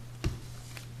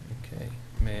 Okay.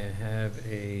 May I have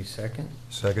a second?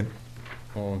 Second.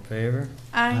 All in favor?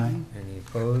 Aye. Any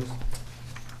opposed?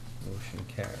 Motion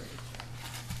carried.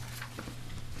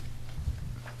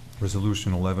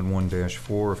 Resolution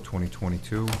 11-1-4 of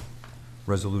 2022,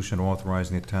 resolution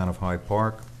authorizing the Town of Hyde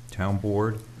Park Town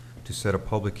Board to set a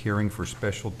public hearing for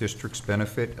special districts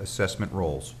benefit assessment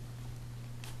rolls.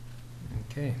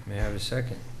 Okay. May I have a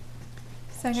second?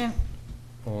 Second.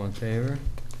 All in favor?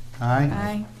 Aye.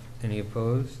 Aye. Any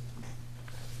opposed?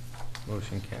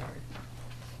 Motion carried.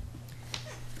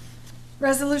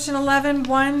 Resolution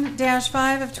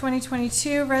 11-1-5 of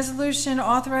 2022, resolution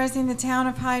authorizing the Town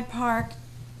of Hyde Park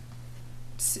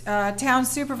Town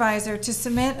Supervisor to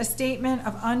submit a statement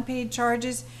of unpaid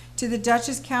charges to the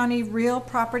Dutchess County Real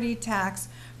Property Tax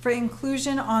for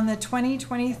inclusion on the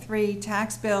 2023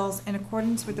 tax bills in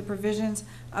accordance with the provisions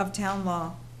of town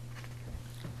law.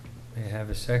 May I have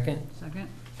a second? Second.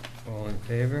 All in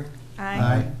favor?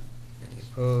 Aye. Any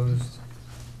opposed?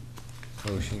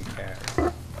 Motion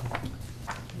carried.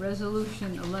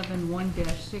 Resolution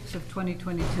 11-1-6 of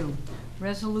 2022.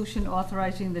 Resolution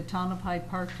authorizing the Town of Hyde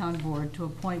Park Town Board to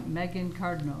appoint Megan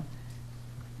Cardinal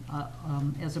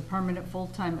as a permanent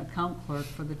full-time account clerk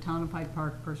for the Town of Hyde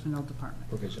Park Personnel Department.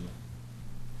 Provisional.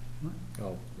 What?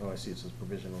 Oh, I see, it says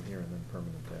provisional here and then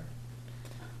permanent there.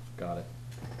 Got it.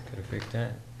 Could have picked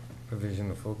that.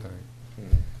 Provisional full-time.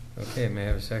 Mhm. Okay, may I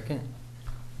have a second?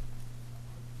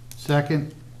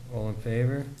 Second. All in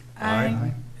favor?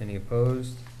 Aye. Any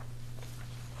opposed?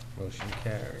 Motion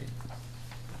carried.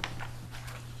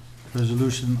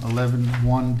 Resolution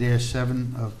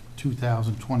 11-1-7 of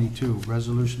 2022,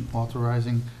 resolution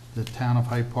authorizing the Town of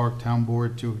Hyde Park Town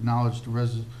Board to acknowledge the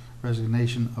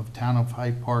resignation of Town of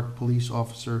Hyde Park Police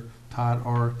Officer Todd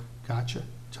R.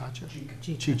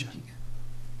 Chicha.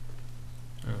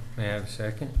 Oh, may I have a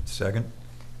second? Second.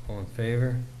 All in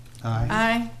favor? Aye.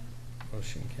 Aye.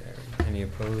 Motion carried. Any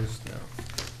opposed? No.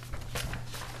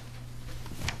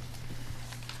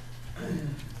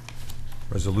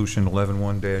 Resolution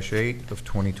 111-8 of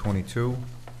 2022,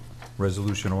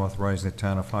 resolution authorizing the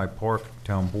Town of Hyde Park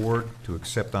Town Board to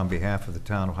accept on behalf of the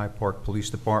Town of Hyde Park Police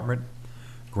Department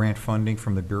grant funding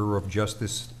from the Bureau of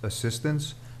Justice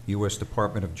Assistance, U.S.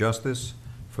 Department of Justice,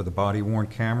 for the body-worn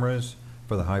cameras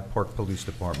for the Hyde Park Police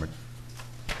Department.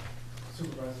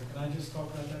 Supervisor, can I just talk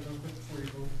about that real quick before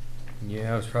you go?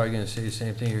 Yeah, I was probably going to say the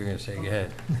same thing you were going to say. Go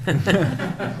ahead.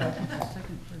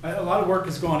 A lot of work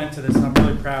has gone into this, and I'm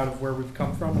really proud of where we've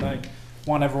come from, and I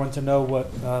want everyone to know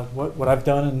what I've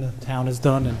done and the town has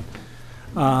done.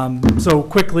 And so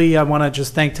quickly, I want to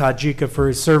just thank Todd Jika for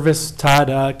his service.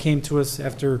 Todd came to us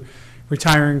after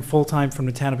retiring full-time from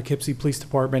the Town of Poughkeepsie Police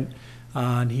Department,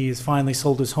 and he has finally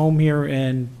sold his home here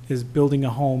and is building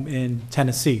a home in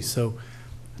Tennessee. So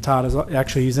Todd is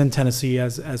actually, he's in Tennessee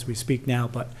as we speak now,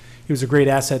 but he was a great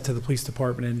asset to the police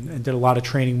department and did a lot of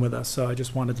training with us. So I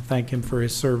just wanted to thank him for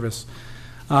his service.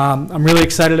 I'm really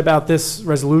excited about this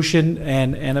resolution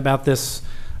and about this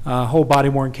whole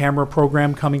body-worn camera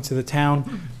program coming to the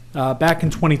town. Back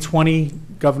in 2020,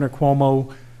 Governor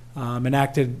Cuomo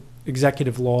enacted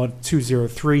Executive Law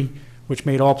 203, which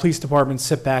made all police departments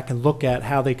sit back and look at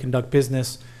how they conduct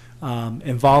business,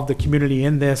 involve the community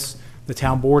in this, the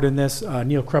town board in this.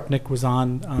 Neil Krupnick was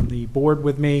on the board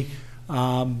with me,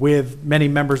 with many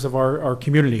members of our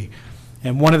community.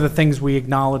 And one of the things we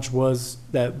acknowledged was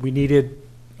that we needed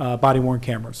body-worn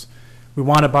cameras. We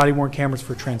wanted body-worn cameras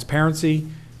for transparency.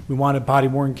 We wanted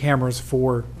body-worn cameras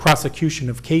for prosecution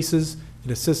of cases.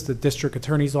 It assists the district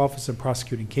attorney's office in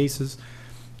prosecuting cases.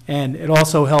 And it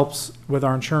also helps with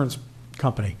our insurance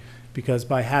company, because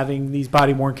by having these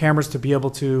body-worn cameras to be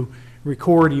able to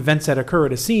record events that occur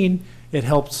at a scene, it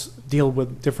helps deal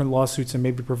with different lawsuits and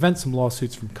maybe prevent some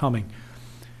lawsuits from coming.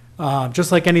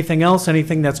 Just like anything else,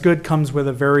 anything that's good comes with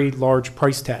a very large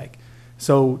price tag.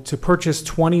 So to purchase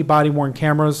 20 body-worn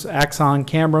cameras, Axon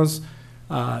cameras,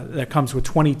 that comes with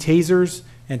 20 tasers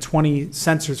and 20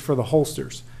 sensors for the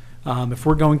holsters. If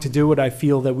we're going to do it, I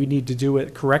feel that we need to do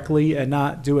it correctly and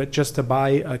not do it just to buy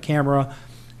a camera,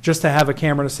 just to have a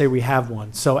camera to say we have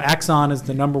one. So Axon is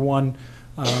the #1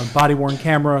 body-worn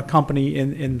camera company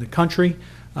in the country.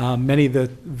 Many of the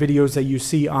videos that you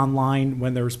see online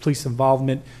when there's police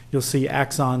involvement, you'll see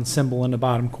Axon symbol in the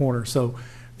bottom corner. So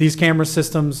these camera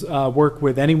systems work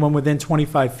with anyone within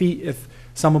 25 feet. If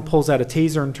someone pulls out a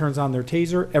taser and turns on their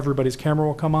taser, everybody's camera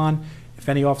will come on. If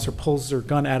any officer pulls their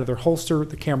gun out of their holster,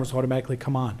 the cameras automatically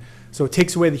come on. So it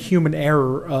takes away the human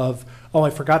error of, oh, I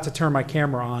forgot to turn my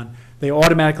camera on. They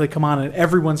automatically come on, and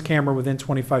everyone's camera within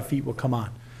 25 feet will come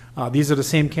on. These are the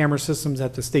same camera systems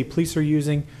that the state police are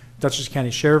using. Dutchess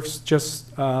County Sheriff's just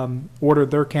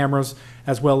ordered their cameras,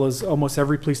 as well as almost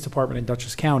every police department in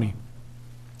Dutchess County.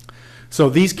 So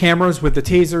these cameras with the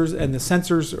tasers and the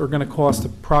sensors are going to cost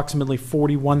approximately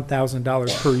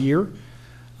 $41,000 per year.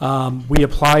 We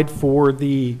applied for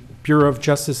the Bureau of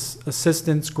Justice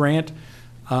Assistance grant.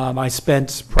 I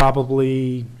spent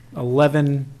probably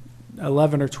 11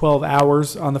 or 12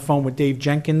 hours on the phone with Dave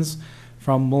Jenkins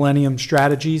from Millennium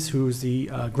Strategies, who's the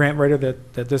grant writer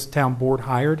that this town board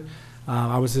hired.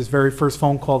 I was his very first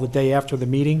phone call the day after the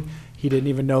meeting. He didn't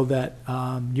even know that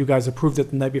you guys approved it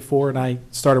the night before, and I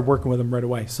started working with him right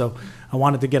away. So I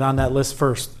wanted to get on that list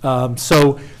first.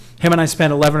 So him and I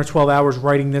spent 11 or 12 hours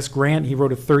writing this grant. He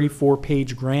wrote a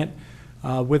 34-page grant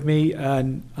with me,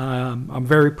 and I'm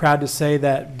very proud to say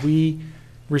that we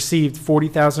received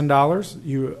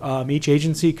 $40,000. Each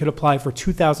agency could apply for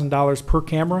 $2,000 per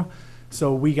camera.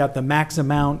 So we got the max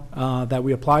amount that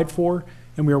we applied for,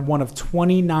 and we are one of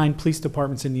 29 police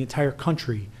departments in the entire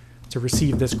country to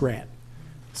receive this grant.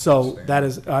 So that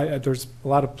is, there's a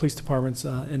lot of police departments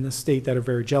in the state that are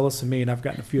very jealous of me, and I've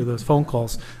gotten a few of those phone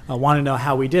calls. I want to know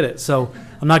how we did it. So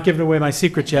I'm not giving away my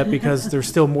secret yet, because there's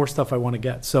still more stuff I want to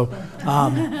get. So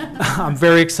I'm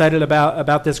very excited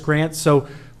about this grant. So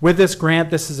with this grant,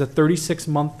 this is a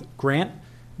 36-month grant.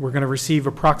 We're going to receive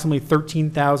approximately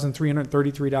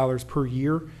 $13,333 per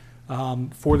year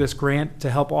for this grant to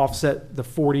help offset the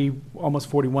almost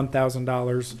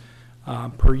 $41,000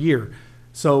 per year.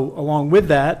 So along with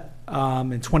that,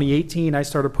 in 2018, I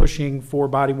started pushing for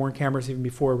body-worn cameras even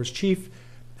before I was chief,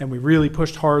 and we really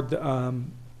pushed hard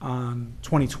on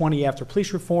 2020 after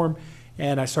police reform,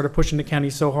 and I started pushing the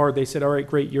county so hard, they said, all right,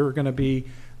 great, you're going to be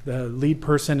the lead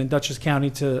person in Dutchess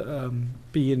County to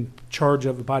be in charge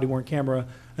of the body-worn camera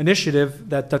initiative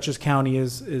that Dutchess County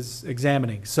is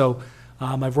examining. So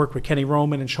I've worked with Kenny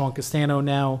Roman and Sean Castano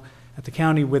now at the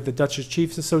county with the Dutchess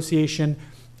Chiefs Association,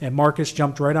 and Marcus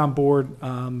jumped right on board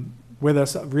with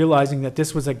us, realizing that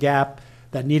this was a gap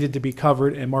that needed to be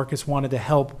covered, and Marcus wanted to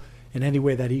help in any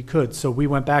way that he could. So we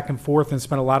went back and forth and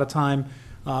spent a lot of time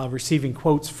receiving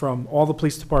quotes from all the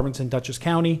police departments in Dutchess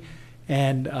County,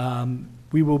 and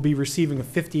we will be receiving a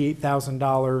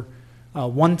 $58,000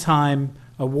 one-time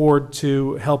award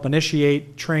to help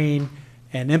initiate, train,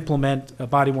 and implement a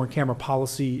body-worn camera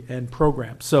policy and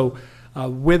program. So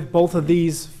with both of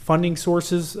these funding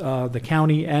sources, the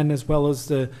county and as well as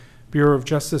the Bureau of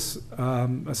Justice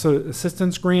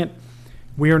Assistance Grant,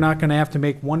 we are not going to have to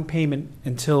make one payment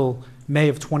until May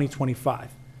of 2025.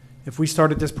 If we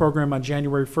started this program on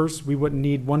January 1st, we wouldn't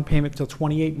need one payment until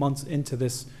 28 months into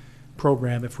this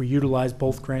program if we utilize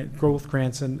both growth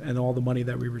grants and all the money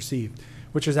that we received,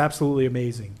 which is absolutely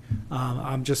amazing.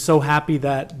 I'm just so happy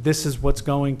that this is what's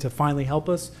going to finally help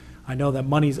us. I know that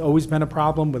money's always been a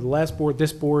problem with the last board,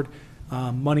 this board.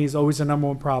 Money is always the number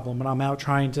one problem, and I'm out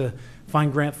trying to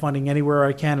find grant funding anywhere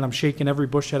I can, and I'm shaking every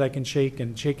bush that I can shake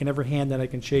and shaking every hand that I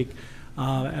can shake.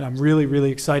 And I'm really,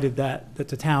 really excited that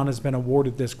the town has been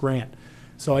awarded this grant.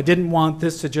 So I didn't want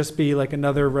this to just be like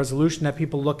another resolution that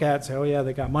people look at and say, oh yeah,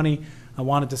 they got money. I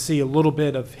wanted to see a little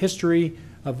bit of history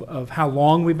of how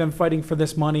long we've been fighting for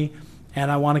this money,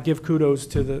 and I want to give kudos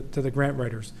to the grant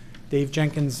writers. Dave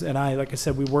Jenkins and I, like I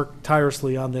said, we worked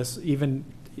tirelessly on this, even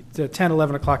to 10,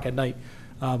 11 o'clock at night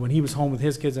when he was home with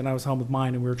his kids and I was home with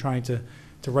mine, and we were trying to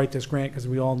write this grant because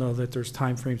we all know that there's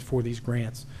time frames for these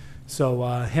grants. So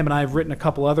him and I have written a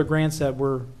couple other grants that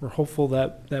we're hopeful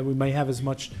that we may have as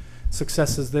much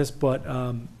success as this, but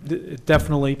it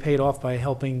definitely paid off by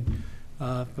helping,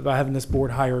 by having this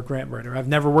board hire a grant writer. I've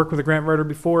never worked with a grant writer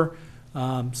before,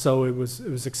 so it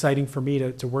was exciting for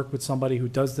me to work with somebody who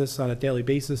does this on a daily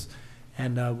basis,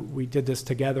 and we did this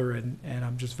together, and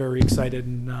I'm just very excited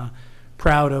and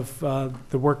proud of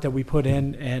the work that we put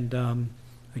in, and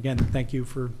again, thank you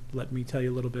for letting me tell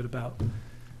you a little bit about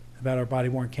our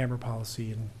body-worn camera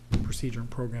policy and procedure and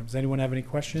programs. Does anyone have any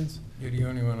questions? You're the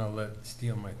only one I'll let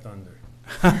steal my thunder.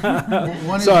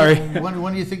 Sorry.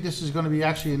 When do you think this is going to be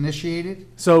actually initiated?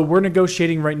 So we're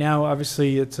negotiating right now.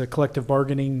 Obviously, it's a collective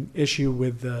bargaining issue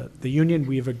with the union.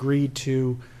 We have agreed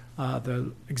to,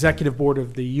 the executive board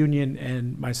of the union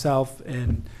and myself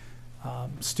and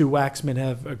Stu Waxman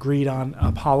have agreed on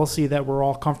a policy that we're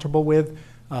all comfortable with.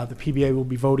 The PBA will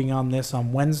be voting on this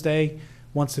on Wednesday.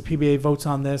 Once the PBA votes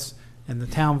on this and the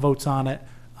town votes on it,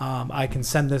 I can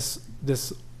send this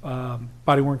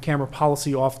body-worn camera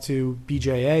policy off to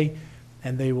BJA,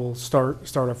 and they will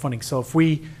start our funding. So if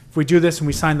we do this and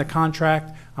we sign the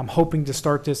contract, I'm hoping to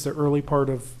start this the early part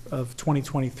of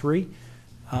 2023.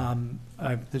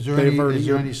 Is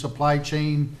there any supply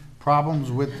chain problems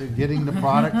with getting the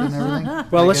product and everything?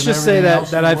 Well, Like let's in just say everything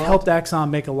else that in the I've world? helped Axon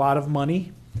make a lot of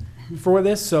money for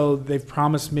this, so they've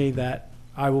promised me that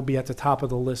I will be at the top of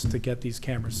the list to get these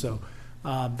cameras. So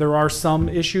there are some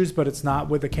issues, but it's not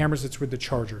with the cameras, it's with the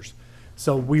chargers.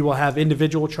 So we will have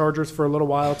individual chargers for a little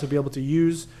while to be able to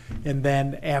use, and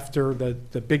then after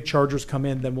the big chargers come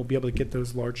in, then we'll be able to get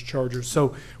those large chargers.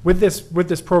 So with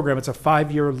this program, it's a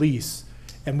 5-year lease,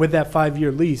 and with that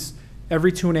 5-year lease,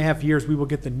 every 2.5 years we will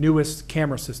get the newest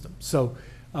camera system. So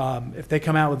if they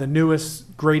come out with the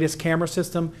newest, greatest camera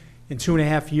system, in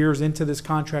 2.5 years into this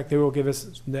contract, they will give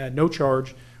us at no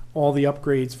charge all the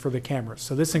upgrades for the cameras.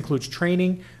 So this includes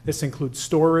training, this includes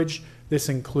storage, this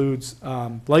includes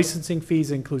licensing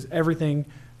fees, it includes everything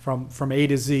from A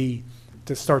to Z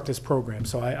to start this program.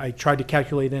 So I tried to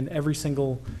calculate in every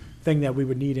single thing that we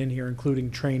would need in here,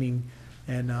 including training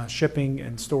and shipping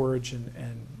and storage,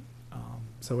 and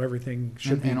so everything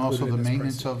should be And included also in the this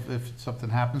maintenance price. of if something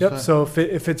happens to Yep, it? so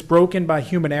if it's broken by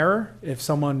human error, if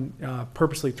someone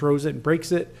purposely throws it and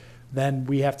breaks it, then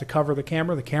we have to cover the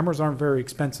camera. The cameras aren't very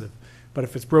expensive, but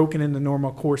if it's broken in the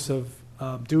normal course of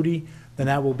duty, then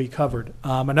that will be covered.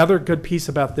 Another good piece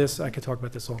about this, I could talk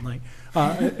about this all night,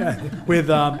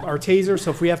 with our taser. So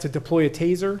if we have to deploy a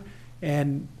taser,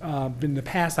 and in the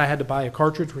past I had to buy a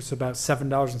cartridge, which is about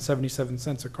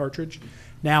 $7.77 a cartridge.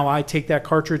 Now I take that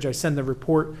cartridge, I send the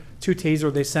report to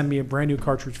Taser, they send me a brand new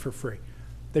cartridge for free.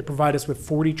 They provide us with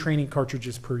 40 training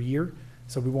cartridges per year,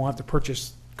 so we won't have to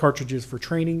purchase cartridges for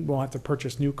training, we won't have to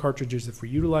purchase new cartridges if we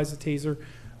utilize the Taser.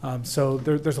 So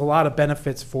there's a lot of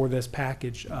benefits for this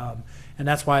package, and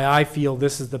that's why I feel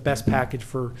this is the best package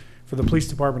for the police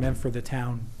department and for the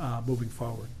town moving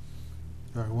forward.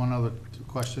 All right, one other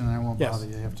question, and I won't Yes. bother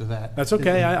you after that. That's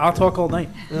okay, I'll talk all night.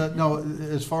 No,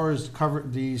 as far as cover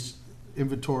these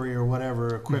inventory or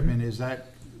whatever equipment, is that,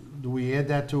 do we add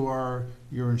that to our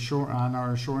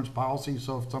insurance policy?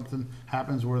 So if something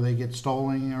happens where they get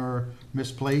stolen or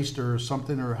misplaced or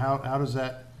something, or how does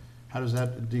that,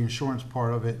 the insurance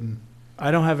part of it? And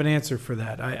I don't have an answer for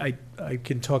that. I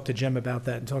can talk to Jim about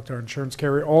that and talk to our insurance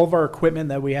carrier. All of our equipment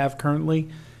that we have currently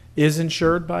is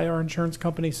insured by our insurance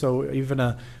company, so even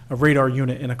a radar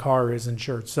unit in a car is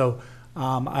insured. So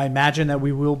I imagine that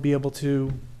we will be able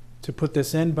to put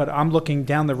this in, but I'm looking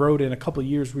down the road in a couple of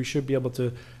years, we should be able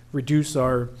to reduce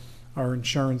our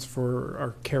insurance for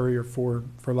our carrier for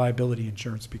liability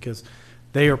insurance, because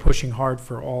they are pushing hard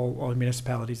for all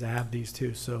municipalities to have these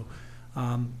too. So,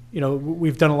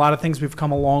 we've done a lot of things. We've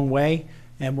come a long way,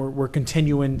 and we're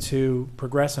continuing to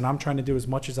progress, and I'm trying to do as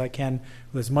much as I can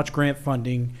with as much grant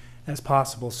funding as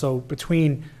possible. So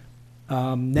between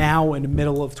now and the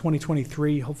middle of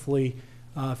 2023, hopefully,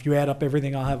 if you add up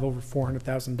everything, I'll have over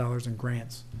 $400,000 in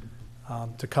grants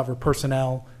to cover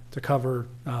personnel, to cover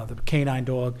the canine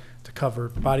dog, to cover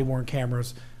body-worn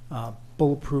cameras,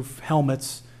 bulletproof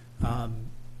helmets,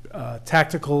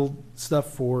 tactical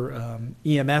stuff for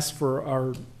EMS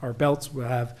for our belts. We'll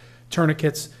have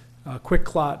tourniquets, quick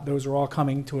clot. Those are all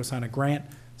coming to us on a grant.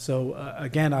 So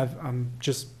again, I'm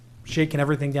just shaking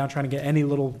everything down, trying to get any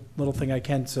little thing I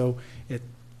can. So it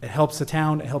helps the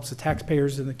town, it helps the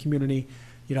taxpayers in the community,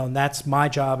 and that's my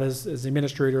job as the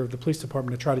administrator of the police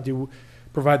department, to try to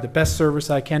provide the best service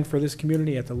I can for this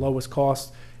community at the lowest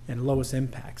cost and lowest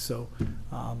impact. So,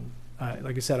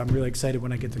 like I said, I'm really excited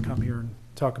when I get to come here and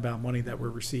talk about money that we're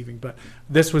receiving. But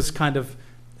this was kind of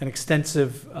an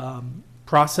extensive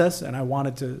process, and I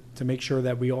wanted to make sure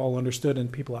that we all understood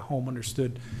and people at home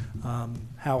understood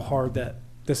how hard that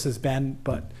this has been.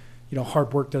 But,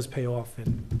 hard work does pay off,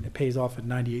 and it pays off at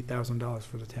 $98,000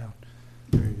 for the town.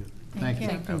 Very good. Thank you.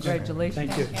 Congratulations.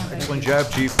 Thank you. Excellent job,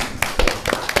 Chief.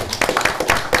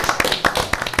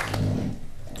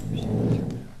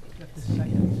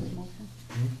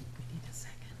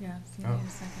 Yeah, you Oh. need a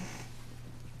second.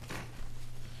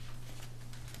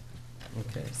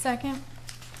 Okay, Second?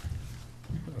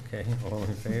 okay, all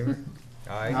in favor?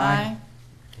 Aye.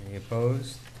 Any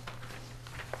opposed?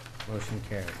 Motion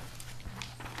carried.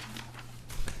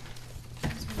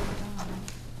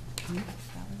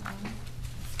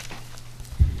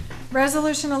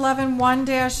 Resolution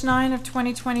 11-1-9 of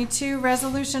 2022,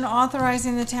 resolution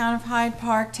authorizing the Town of Hyde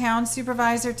Park Town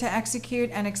Supervisor to execute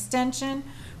an extension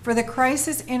for the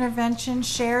Crisis Intervention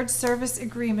Shared Service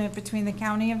Agreement between the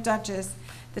County of Dutchess,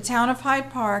 the Town of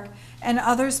Hyde Park, and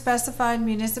other specified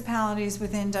municipalities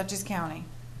within Dutchess County.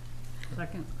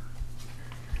 Second.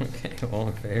 Okay, all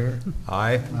in favor?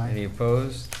 Aye. Any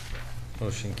opposed?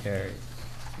 Motion carried.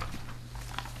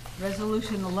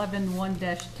 Resolution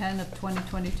 11-1-10 of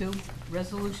 2022,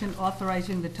 resolution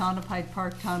authorizing the Town of Hyde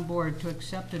Park Town Board to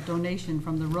accept a donation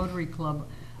from the Rotary Club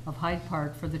of Hyde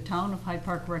Park for the Town of Hyde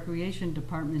Park Recreation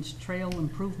Department's Trail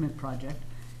Improvement Project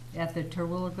at the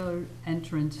Terwilliger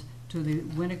entrance to the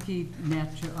Winnicke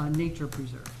Nature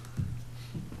Preserve.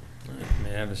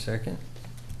 May I have a second?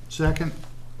 Second?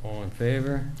 All in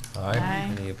favor? Aye.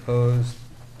 Any opposed?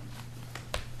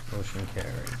 Motion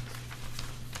carried.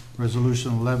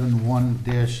 Resolution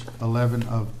 11-1-11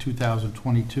 of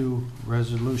 2022,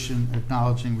 resolution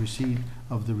acknowledging receipt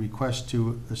of the request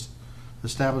to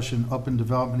establish an open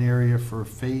development area for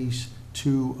Phase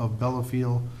 2 of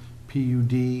Bellafield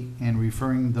PUD and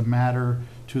referring the matter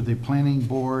to the Planning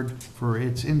Board for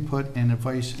its input and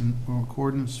advice in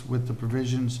accordance with the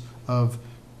provisions of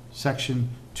Section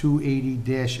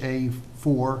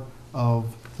 280-A4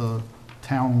 of the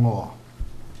town law.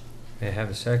 May I have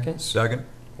a second? Second.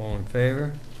 All in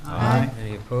favor? Aye.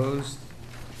 Any opposed?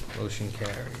 Motion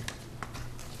carried.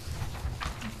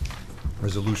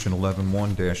 Resolution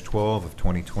 11-1-12 of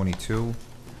 2022,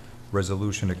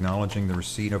 resolution acknowledging the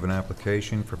receipt of an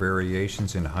application for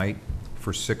variations in height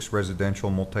for 6 residential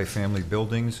multifamily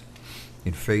buildings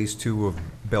in Phase 2 of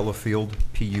Bellafield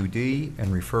PUD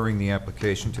and referring the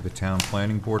application to the Town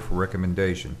Planning Board for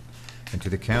recommendation and to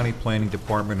the County Planning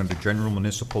Department under General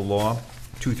Municipal Law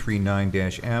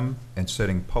 239-M and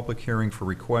setting public hearing for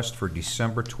request for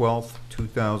December 12th,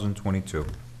 2022.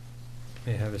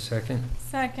 May I have a second?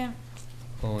 Second.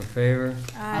 All in favor?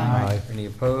 Aye. Any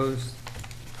opposed?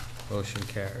 Motion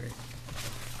carried.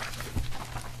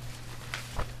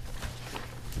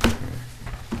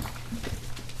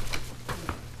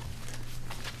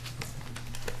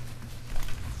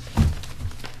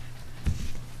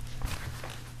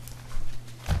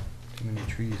 Too many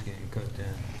trees getting cut down.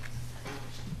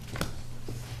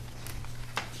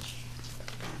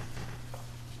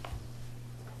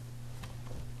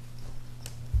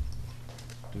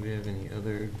 Do we have any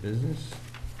other business?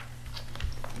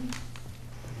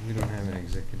 We don't have an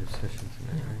executive session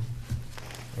tonight, right?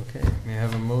 Okay, may I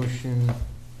have a motion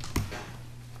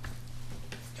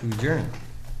to adjourn?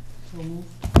 So moved.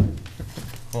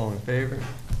 All in favor?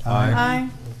 Aye.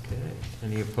 Okay,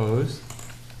 any opposed?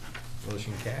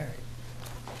 Motion carried.